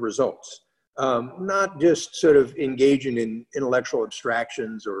 the results. not just sort of engaging in intellectual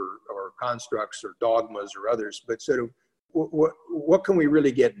abstractions or constructs or dogmas or others, but sort of what can we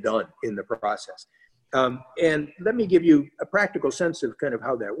really get done in the process? And let me give you a practical sense of kind of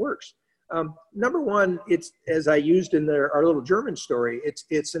how that works. Number one, it's, as I used in our little German story,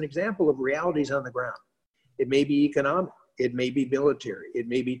 it's an example of realities on the ground. It may be economic, it may be military, it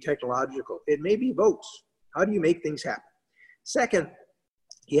may be technological, it may be votes. How do you make things happen? Second,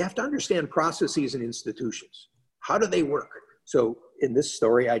 you have to understand processes and institutions. How do they work? So in this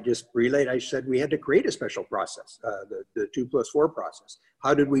story I just relayed, I said we had to create a special process, the 2+4 process.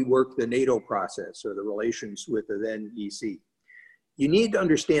 How did we work the NATO process or the relations with the then EC? You need to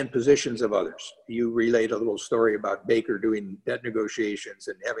understand positions of others. You relayed a little story about Baker doing debt negotiations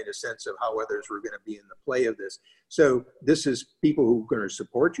and having a sense of how others were going to be in the play of this. So this is people who are going to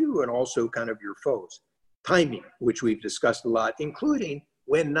support you and also kind of your foes. Timing, which we've discussed a lot, including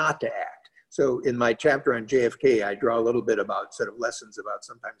when not to act. So in my chapter on JFK, I draw a little bit about sort of lessons about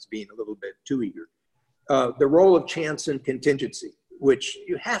sometimes being a little bit too eager. The role of chance and contingency, which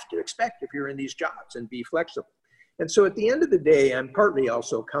you have to expect if you're in these jobs, and be flexible. And so at the end of the day, I'm partly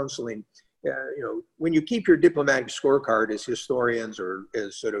also counseling, when you keep your diplomatic scorecard as historians or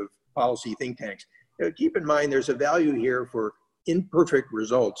as sort of policy think tanks, keep in mind there's a value here for imperfect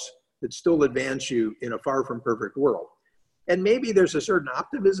results that still advance you in a far from perfect world. And maybe there's a certain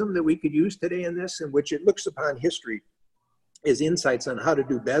optimism that we could use today in this, in which it looks upon history as insights on how to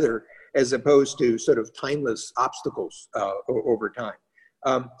do better, as opposed to sort of timeless obstacles over time.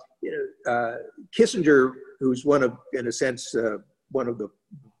 Kissinger, who's one of, in a sense, one of the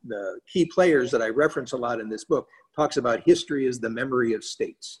key players that I reference a lot in this book, talks about history as the memory of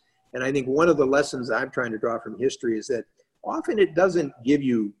states. And I think one of the lessons I'm trying to draw from history is that often it doesn't give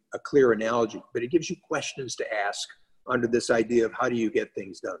you a clear analogy, but it gives you questions to ask under this idea of how do you get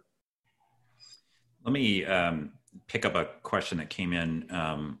things done. Let me pick up a question that came in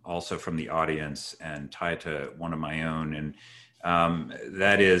also from the audience and tie it to one of my own. And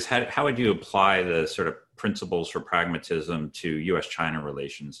that is, how would you apply the sort of principles for pragmatism to U.S.-China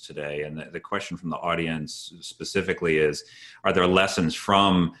relations today? And the question from the audience specifically is, are there lessons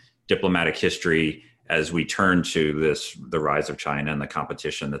from diplomatic history as we turn to the rise of China and the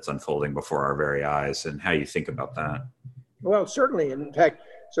competition that's unfolding before our very eyes, and how you think about that? Well, certainly. In fact,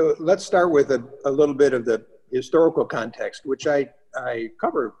 so let's start with a little bit of the historical context, which I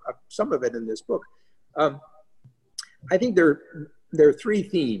cover some of it in this book. I think there are three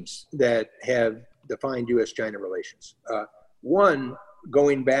themes that have defined U.S.-China relations. One,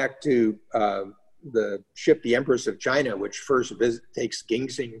 going back to the ship, the Empress of China, which first takes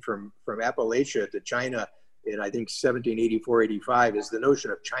ginseng from Appalachia to China in, I think, 1784-85, is the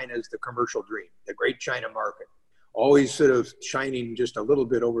notion of China as the commercial dream, the great China market, always sort of shining just a little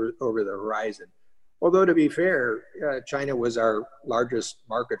bit over the horizon. Although, to be fair, China was our largest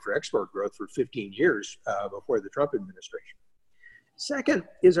market for export growth for 15 years before the Trump administration. Second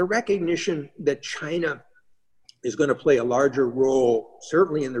is a recognition that China is going to play a larger role,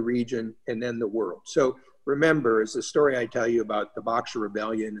 certainly in the region and then the world. So remember, as the story I tell you about the Boxer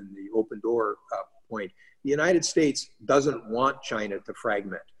Rebellion and the open door point, the United States doesn't want China to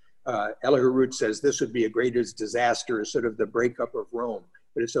fragment. Elihu Root says this would be a greatest disaster as sort of the breakup of Rome.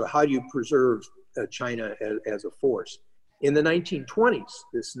 But so how do you preserve China as a force? In the 1920s,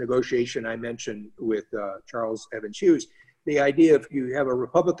 this negotiation I mentioned with Charles Evans Hughes, the idea of you have a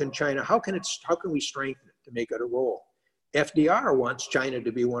Republican China, how can we strengthen it to make it a role? FDR wants China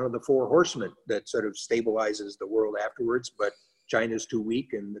to be one of the four horsemen that sort of stabilizes the world afterwards, but China's too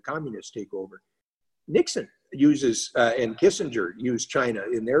weak and the communists take over. Nixon uses, and Kissinger used China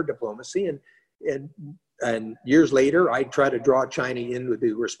in their diplomacy, and years later, I try to draw China in with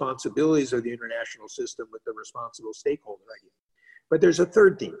the responsibilities of the international system with the responsible stakeholder idea. But there's a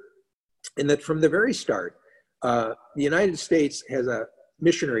third theme, in that from the very start, the United States has a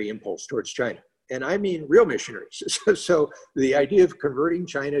missionary impulse towards China. And I mean real missionaries. So the idea of converting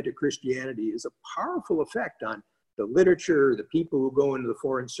China to Christianity is a powerful effect on the literature, the people who go into the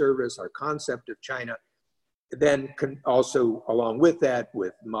foreign service, our concept of China. Then also along with that,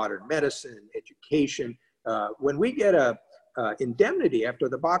 with modern medicine, education. When we get a indemnity after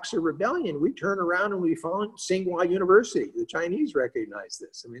the Boxer Rebellion, we turn around and we found Tsinghua University. The Chinese recognize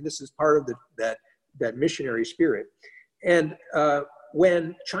this. I mean, this is part of that missionary spirit. And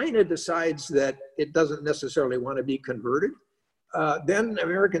when China decides that it doesn't necessarily want to be converted, then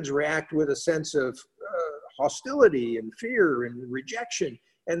Americans react with a sense of hostility and fear and rejection.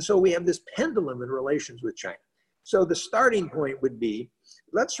 And so we have this pendulum in relations with China. So the starting point would be,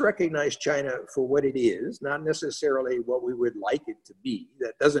 let's recognize China for what it is, not necessarily what we would like it to be.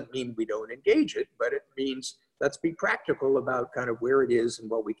 That doesn't mean we don't engage it, but it means let's be practical about kind of where it is and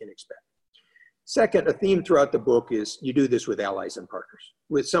what we can expect. Second, a theme throughout the book is you do this with allies and partners.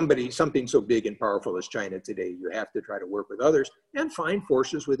 With something so big and powerful as China today, you have to try to work with others and find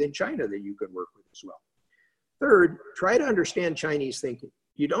forces within China that you can work with as well. Third, try to understand Chinese thinking.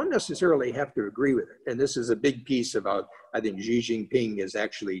 You don't necessarily have to agree with it. And this is a big piece about, I think Xi Jinping has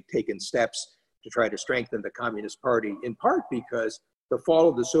actually taken steps to try to strengthen the Communist Party, in part because the fall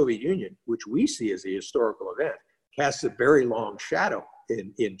of the Soviet Union, which we see as a historical event, casts a very long shadow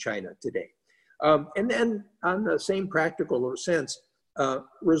in China today. And then on the same practical sense,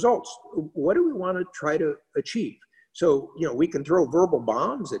 results. What do we want to try to achieve? So, we can throw verbal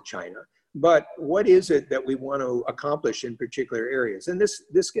bombs at China, but what is it that we want to accomplish in particular areas? And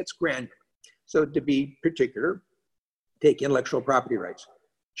this gets granular. So to be particular, take intellectual property rights.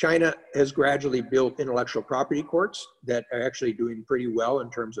 China has gradually built intellectual property courts that are actually doing pretty well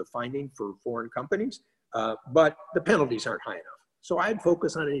in terms of finding for foreign companies, but the penalties aren't high enough. So I'd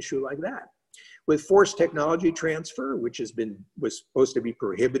focus on an issue like that. With forced technology transfer, which was supposed to be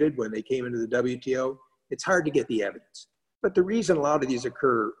prohibited when they came into the WTO, it's hard to get the evidence. But the reason a lot of these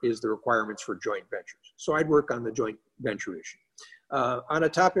occur is the requirements for joint ventures. So I'd work on the joint venture issue. On a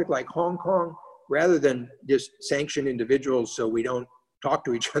topic like Hong Kong, rather than just sanction individuals so we don't talk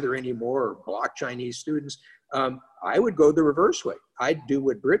to each other anymore or block Chinese students, I would go the reverse way. I'd do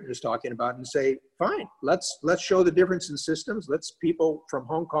what Britain is talking about and say, fine, let's show the difference in systems. Let's people from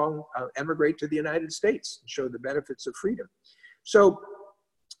Hong Kong emigrate to the United States and show the benefits of freedom. So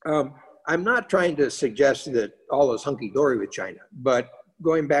I'm not trying to suggest that all is hunky-dory with China, but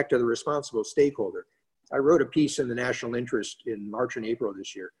going back to the responsible stakeholder, I wrote a piece in the National Interest in March and April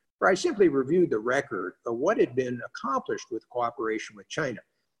this year, where I simply reviewed the record of what had been accomplished with cooperation with China.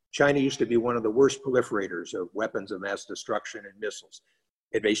 China used to be one of the worst proliferators of weapons of mass destruction and missiles.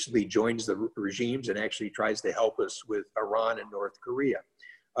 It basically joins the regimes and actually tries to help us with Iran and North Korea.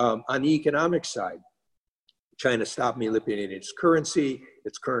 On the economic side, China stopped manipulating its currency.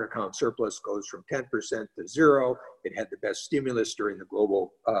 Its current account surplus goes from 10% to 0. It had the best stimulus during the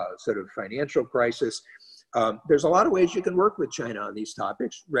global sort of financial crisis. There's a lot of ways you can work with China on these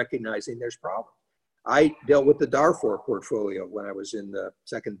topics, recognizing there's problems. I dealt with the Darfur portfolio when I was in the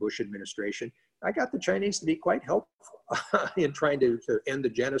second Bush administration. I got the Chinese to be quite helpful in trying to end the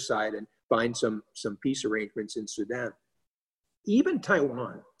genocide and find some peace arrangements in Sudan. Even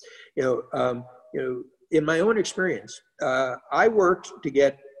Taiwan, in my own experience, I worked to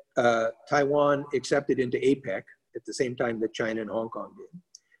get Taiwan accepted into APEC at the same time that China and Hong Kong did.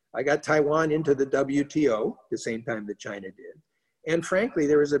 I got Taiwan into the WTO the same time that China did. And frankly,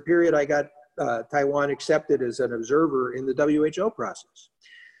 there was a period I got Taiwan accepted as an observer in the WHO process.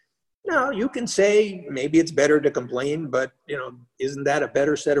 Now, you can say maybe it's better to complain, but isn't that a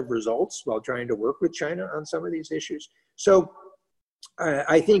better set of results while trying to work with China on some of these issues? So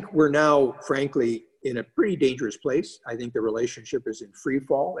I think we're now, frankly, in a pretty dangerous place. I think the relationship is in free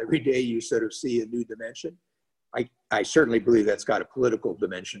fall. Every day you sort of see a new dimension. I certainly believe that's got a political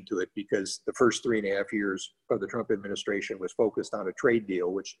dimension to it because the first 3.5 years of the Trump administration was focused on a trade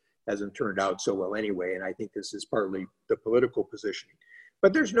deal, which hasn't turned out so well anyway. And I think this is partly the political positioning.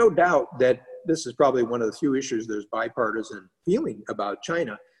 But there's no doubt that this is probably one of the few issues there's bipartisan feeling about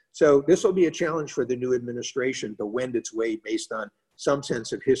China. So this will be a challenge for the new administration to wend its way based on some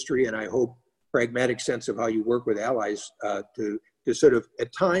sense of history, and I hope pragmatic sense of how you work with allies to sort of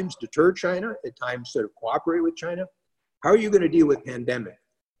at times deter China, at times sort of cooperate with China. How are you going to deal with pandemic,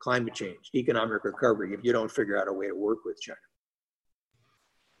 climate change, economic recovery if you don't figure out a way to work with China?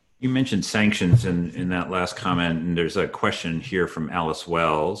 You mentioned sanctions in that last comment, and there's a question here from Alice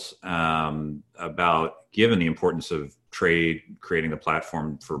Wells about, given the importance of trade, creating the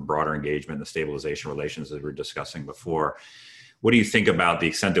platform for broader engagement and the stabilization relations that we were discussing before, what do you think about the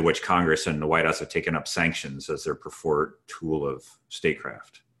extent to which Congress and the White House have taken up sanctions as their preferred tool of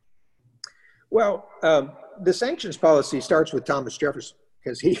statecraft? Well, the sanctions policy starts with Thomas Jefferson,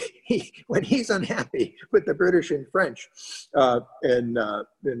 because he when he's unhappy with the British and French in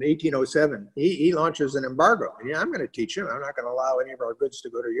 1807, he launches an embargo. And I'm going to teach him. I'm not going to allow any of our goods to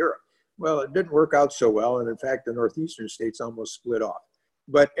go to Europe. Well, it didn't work out so well. And in fact, the northeastern states almost split off.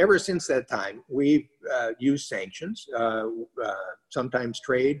 But ever since that time, we've used sanctions, sometimes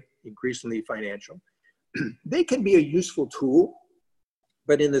trade, increasingly financial. They can be a useful tool,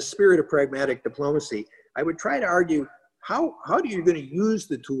 but in the spirit of pragmatic diplomacy, I would try to argue, how are you going to use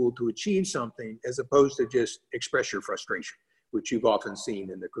the tool to achieve something as opposed to just express your frustration, which you've often seen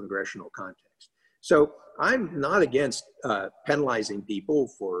in the congressional context. So I'm not against penalizing people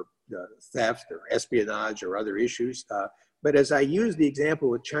for theft or espionage or other issues. But as I use the example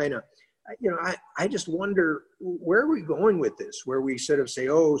with China, I just wonder, where are we going with this? Where we sort of say,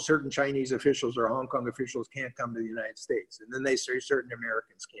 oh, certain Chinese officials or Hong Kong officials can't come to the United States. And then they say certain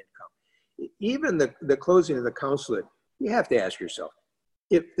Americans can't come. Even the closing of the consulate, you have to ask yourself,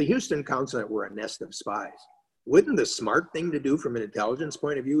 if the Houston consulate were a nest of spies, wouldn't the smart thing to do from an intelligence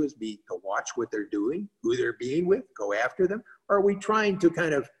point of view is be to watch what they're doing, who they're being with, go after them? Or are we trying to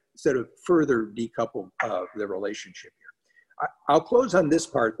kind of sort of further decouple the relationship here? I'll close on this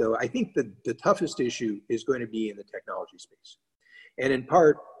part, though. I think the toughest issue is going to be in the technology space. And in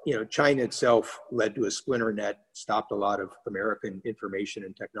part, China itself led to a splinter net, stopped a lot of American information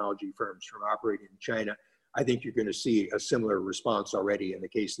and technology firms from operating in China. I think you're going to see a similar response already in the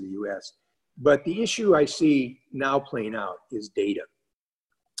case of the US. But the issue I see now playing out is data.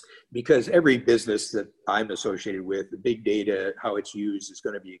 Because every business that I'm associated with, the big data, how it's used, is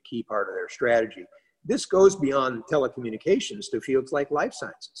going to be a key part of their strategy. This goes beyond telecommunications to fields like life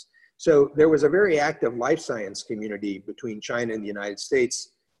sciences. So there was a very active life science community between China and the United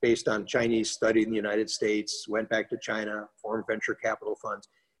States based on Chinese study in the United States, went back to China, formed venture capital funds.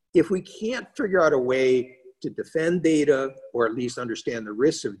 If we can't figure out a way to defend data or at least understand the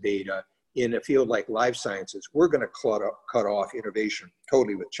risks of data in a field like life sciences, we're going to cut off innovation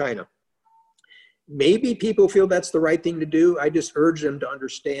totally with China. Maybe people feel that's the right thing to do. I just urge them to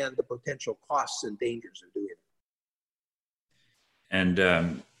understand the potential costs and dangers of doing it.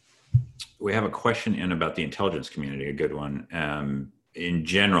 And we have a question in about the intelligence community, a good one. In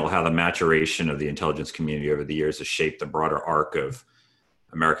general, how the maturation of the intelligence community over the years has shaped the broader arc of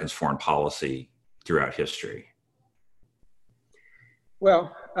Americans' foreign policy throughout history.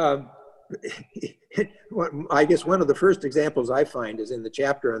 Well, I guess one of the first examples I find is in the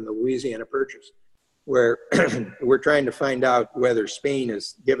chapter on the Louisiana Purchase, where we're trying to find out whether Spain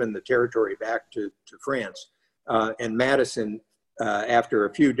has given the territory back to France. And Madison, after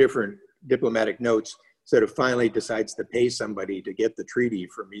a few different diplomatic notes, sort of finally decides to pay somebody to get the treaty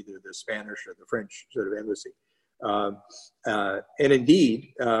from either the Spanish or the French sort of embassy. And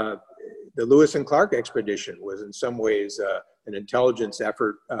indeed, the Lewis and Clark expedition was in some ways an intelligence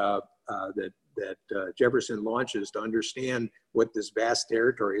effort that Jefferson launches to understand what this vast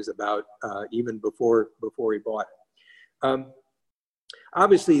territory is about, even before he bought it.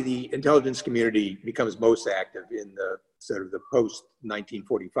 Obviously, the intelligence community becomes most active in the sort of the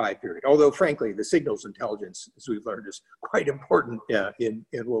post-1945 period, although frankly, the signals intelligence, as we've learned, is quite important in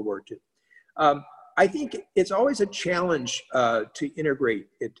World War II. I think it's always a challenge to integrate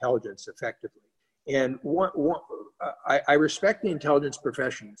intelligence effectively. And I respect the intelligence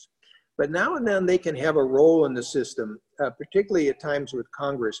professions, but now and then they can have a role in the system, particularly at times with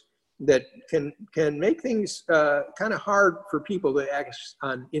Congress, that can make things kind of hard for people to act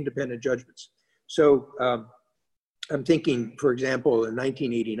on independent judgments. So I'm thinking, for example, in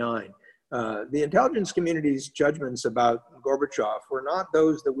 1989, the intelligence community's judgments about Gorbachev were not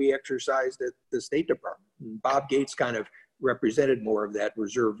those that we exercised at the State Department. And Bob Gates kind of represented more of that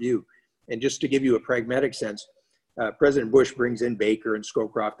reserve view. And just to give you a pragmatic sense, President Bush brings in Baker and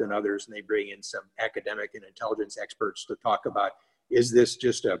Scowcroft and others, and they bring in some academic and intelligence experts to talk about, is this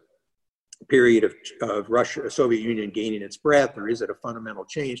just a period of Russia, Soviet Union gaining its breath, or is it a fundamental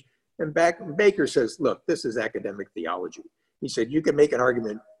change? And Baker says, look, this is academic theology. He said, you can make an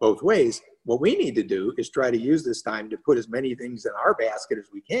argument both ways. What we need to do is try to use this time to put as many things in our basket as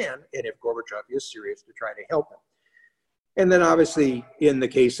we can, and if Gorbachev is serious, to try to help him. And then obviously, in the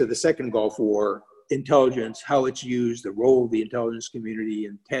case of the Second Gulf War, intelligence, how it's used, the role of the intelligence community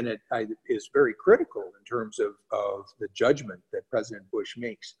and Tenet is very critical in terms of the judgment that President Bush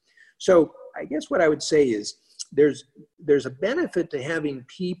makes. So I guess what I would say is there's a benefit to having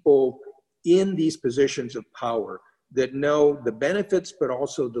people in these positions of power that know the benefits, but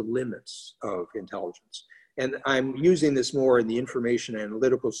also the limits of intelligence. And I'm using this more in the information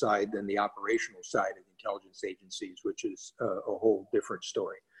analytical side than the operational side of intelligence agencies, which is a whole different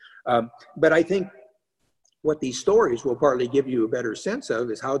story. But I think what these stories will partly give you a better sense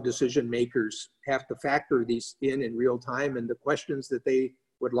of is how decision makers have to factor these in real time and the questions that they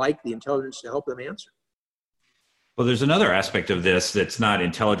would like the intelligence to help them answer. Well, there's another aspect of this that's not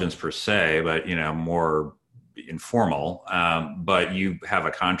intelligence per se, but more informal. But you have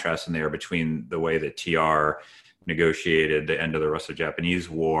a contrast in there between the way that TR negotiated the end of the Russo-Japanese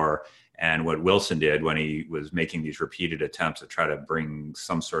War and what Wilson did when he was making these repeated attempts to try to bring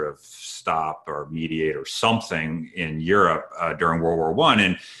some sort of stop or mediate or something in Europe during World War I.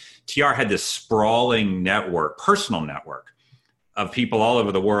 And TR had this sprawling network, personal network of people all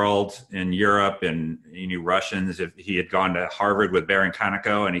over the world, in Europe, and he knew Russians. If he had gone to Harvard with Baron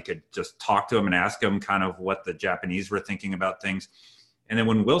Kaneko, and he could just talk to him and ask him kind of what the Japanese were thinking about things. And then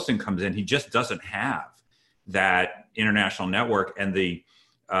when Wilson comes in, he just doesn't have that international network, and the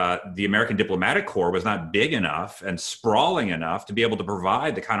American diplomatic corps was not big enough and sprawling enough to be able to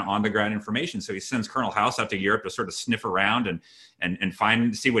provide the kind of on-the-ground information. So he sends Colonel House out to Europe to sort of sniff around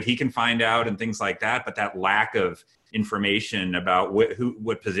and see what he can find out and things like that. But that lack of information about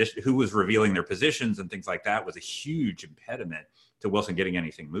who was revealing their positions and things like that was a huge impediment to Wilson getting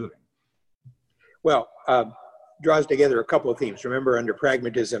anything moving. Well, draws together a couple of themes. Remember, under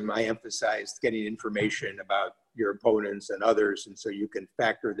pragmatism, I emphasized getting information about your opponents and others, and so you can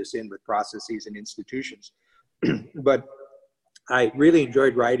factor this in with processes and institutions. But I really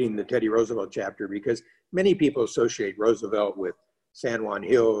enjoyed writing the Teddy Roosevelt chapter because many people associate Roosevelt with San Juan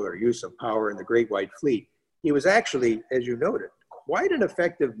Hill or use of power in the Great White Fleet. He was actually, as you noted, quite an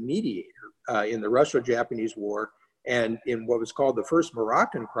effective mediator in the Russo-Japanese War and in what was called the First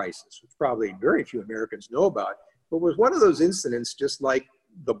Moroccan Crisis, which probably very few Americans know about, but was one of those incidents, just like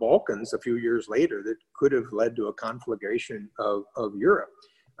the Balkans a few years later, that could have led to a conflagration of Europe.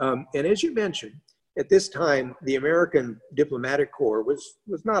 And as you mentioned, at this time, the American diplomatic corps was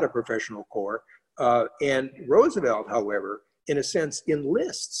not a professional corps. And Roosevelt, however, in a sense,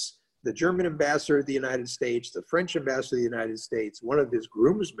 enlists the German ambassador of the United States, the French ambassador of the United States, one of his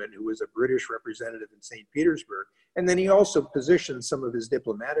groomsmen, who was a British representative in St. Petersburg. And then he also positioned some of his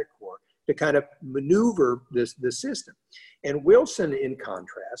diplomatic corps to kind of maneuver the system. And Wilson, in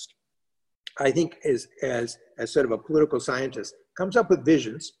contrast, I think as sort of a political scientist, comes up with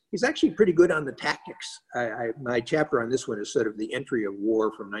visions. He's actually pretty good on the tactics. My chapter on this one is sort of the entry of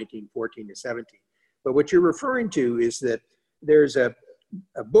war from 1914 to 17. But what you're referring to is that there's a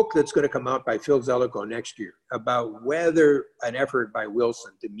book that's going to come out by Phil Zelikow next year about whether an effort by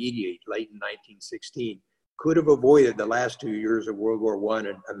Wilson to mediate late in 1916 could have avoided the last 2 years of World War I,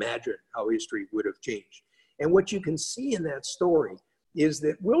 and imagine how history would have changed. And what you can see in that story is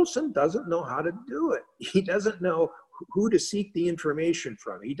that Wilson doesn't know how to do it. He doesn't know who to seek the information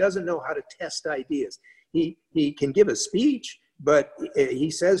from. He doesn't know how to test ideas. He can give a speech, but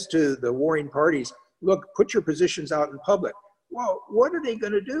he says to the warring parties, look, put your positions out in public. Well, what are they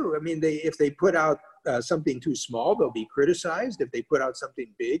going to do? I mean, if they put out something too small, they'll be criticized. If they put out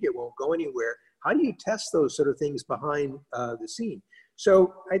something big, it won't go anywhere. How do you test those sort of things behind the scene?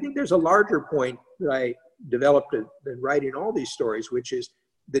 So I think there's a larger point that I developed in writing all these stories, which is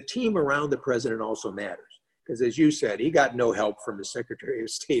the team around the president also matters. Because as you said, he got no help from the Secretary of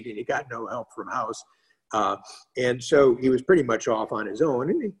State, and he got no help from House. And so he was pretty much off on his own.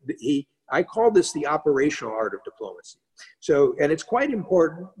 And I call this the operational art of diplomacy. So, and it's quite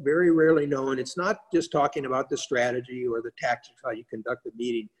important, very rarely known. It's not just talking about the strategy or the tactics, how you conduct the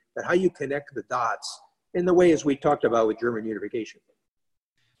meeting, but how you connect the dots in the way as we talked about with German unification.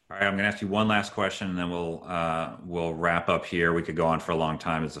 All right, I'm going to ask you one last question, and then we'll wrap up here. We could go on for a long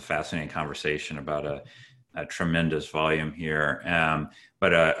time. It's a fascinating conversation about a tremendous volume here.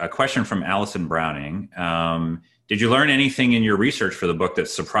 But a question from Allison Browning. Did you learn anything in your research for the book that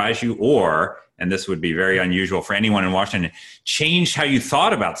surprised you, or, and this would be very unusual for anyone in Washington, changed how you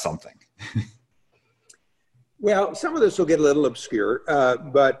thought about something? Well, some of this will get a little obscure,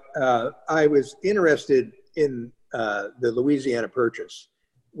 but I was interested in the Louisiana Purchase,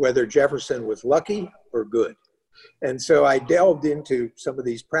 whether Jefferson was lucky or good. And so I delved into some of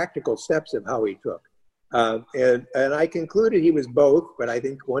these practical steps of how he took. And I concluded he was both, but I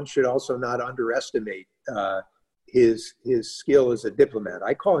think one should also not underestimate his skill as a diplomat.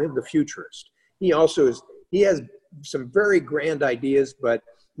 I call him the futurist. He has some very grand ideas, but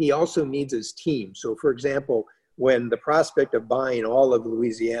he also needs his team. So for example, when the prospect of buying all of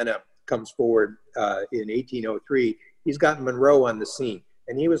Louisiana comes forward in 1803, he's got Monroe on the scene.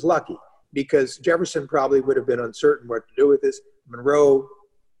 And he was lucky because Jefferson probably would have been uncertain what to do with this. Monroe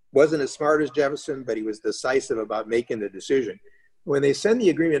wasn't as smart as Jefferson, but he was decisive about making the decision. When they send the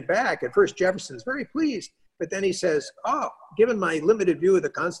agreement back, at first Jefferson's very pleased, but then he says, oh, given my limited view of the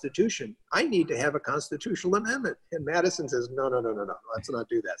Constitution, I need to have a constitutional amendment. And Madison says, no, let's not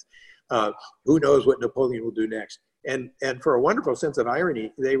do that. Who knows what Napoleon will do next? And for a wonderful sense of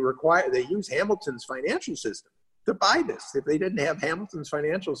irony, they use Hamilton's financial system to buy this. If they didn't have Hamilton's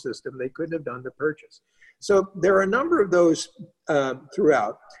financial system, they couldn't have done the purchase. So there are a number of those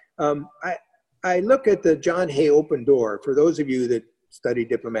throughout. I look at the John Hay open door. For those of you that study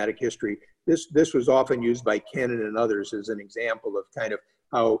diplomatic history, this was often used by Kennan and others as an example of kind of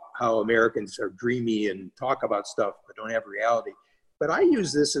how Americans are dreamy and talk about stuff but don't have reality. But I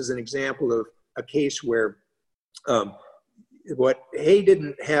use this as an example of a case where Hay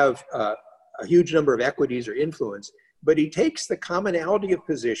didn't have a huge number of equities or influence, but he takes the commonality of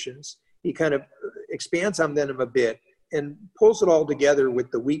positions, he kind of expands on them a bit, and pulls it all together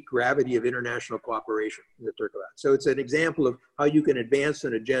with the weak gravity of international cooperation that they're about. So it's an example of how you can advance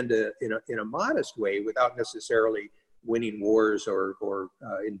an agenda in a modest way without necessarily winning wars or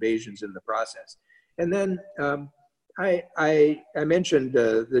invasions in the process. And then I mentioned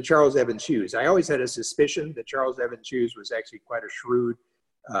the Charles Evans Hughes. I always had a suspicion that Charles Evans Hughes was actually quite a shrewd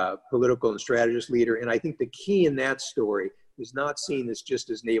political and strategist leader. And I think the key in that story is not seen as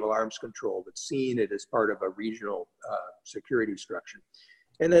just as naval arms control, but seeing it as part of a regional security structure.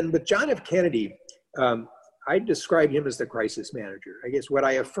 And then with John F. Kennedy, I describe him as the crisis manager. I guess what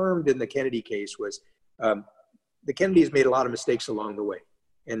I affirmed in the Kennedy case was the Kennedys made a lot of mistakes along the way.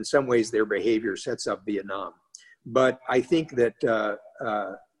 In some ways, their behavior sets up Vietnam. But I think that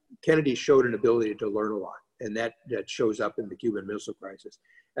Kennedy showed an ability to learn a lot, and that shows up in the Cuban Missile Crisis.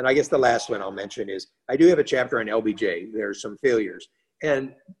 And I guess the last one I'll mention is I do have a chapter on LBJ. There are some failures.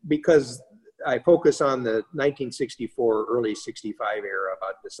 And because I focus on the 1964, early 65 era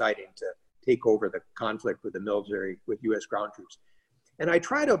about deciding to take over the conflict with the military, with US ground troops. And I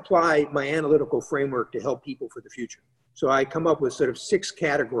try to apply my analytical framework to help people for the future. So I come up with sort of 6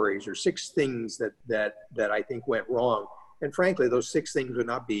 categories or 6 things that I think went wrong. And frankly, those 6 things would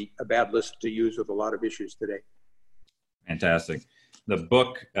not be a bad list to use with a lot of issues today. Fantastic. The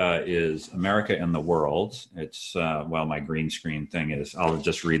book is America and the World. It's, well, my green screen thing is, I'll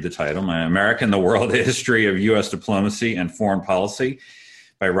just read the title, America and the World, A History of U.S. Diplomacy and Foreign Policy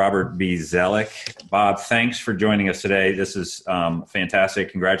by Robert B. Zoellick. Bob, thanks for joining us today. This is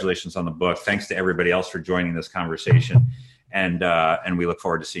fantastic. Congratulations on the book. Thanks to everybody else for joining this conversation. And we look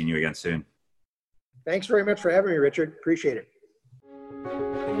forward to seeing you again soon. Thanks very much for having me, Richard. Appreciate it.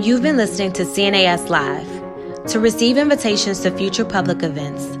 You've been listening to CNAS Live. To receive invitations to future public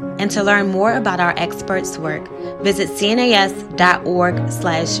events and to learn more about our experts' work, visit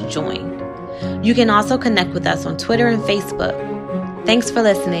cnas.org/join. You can also connect with us on Twitter and Facebook. Thanks for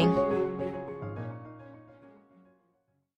listening.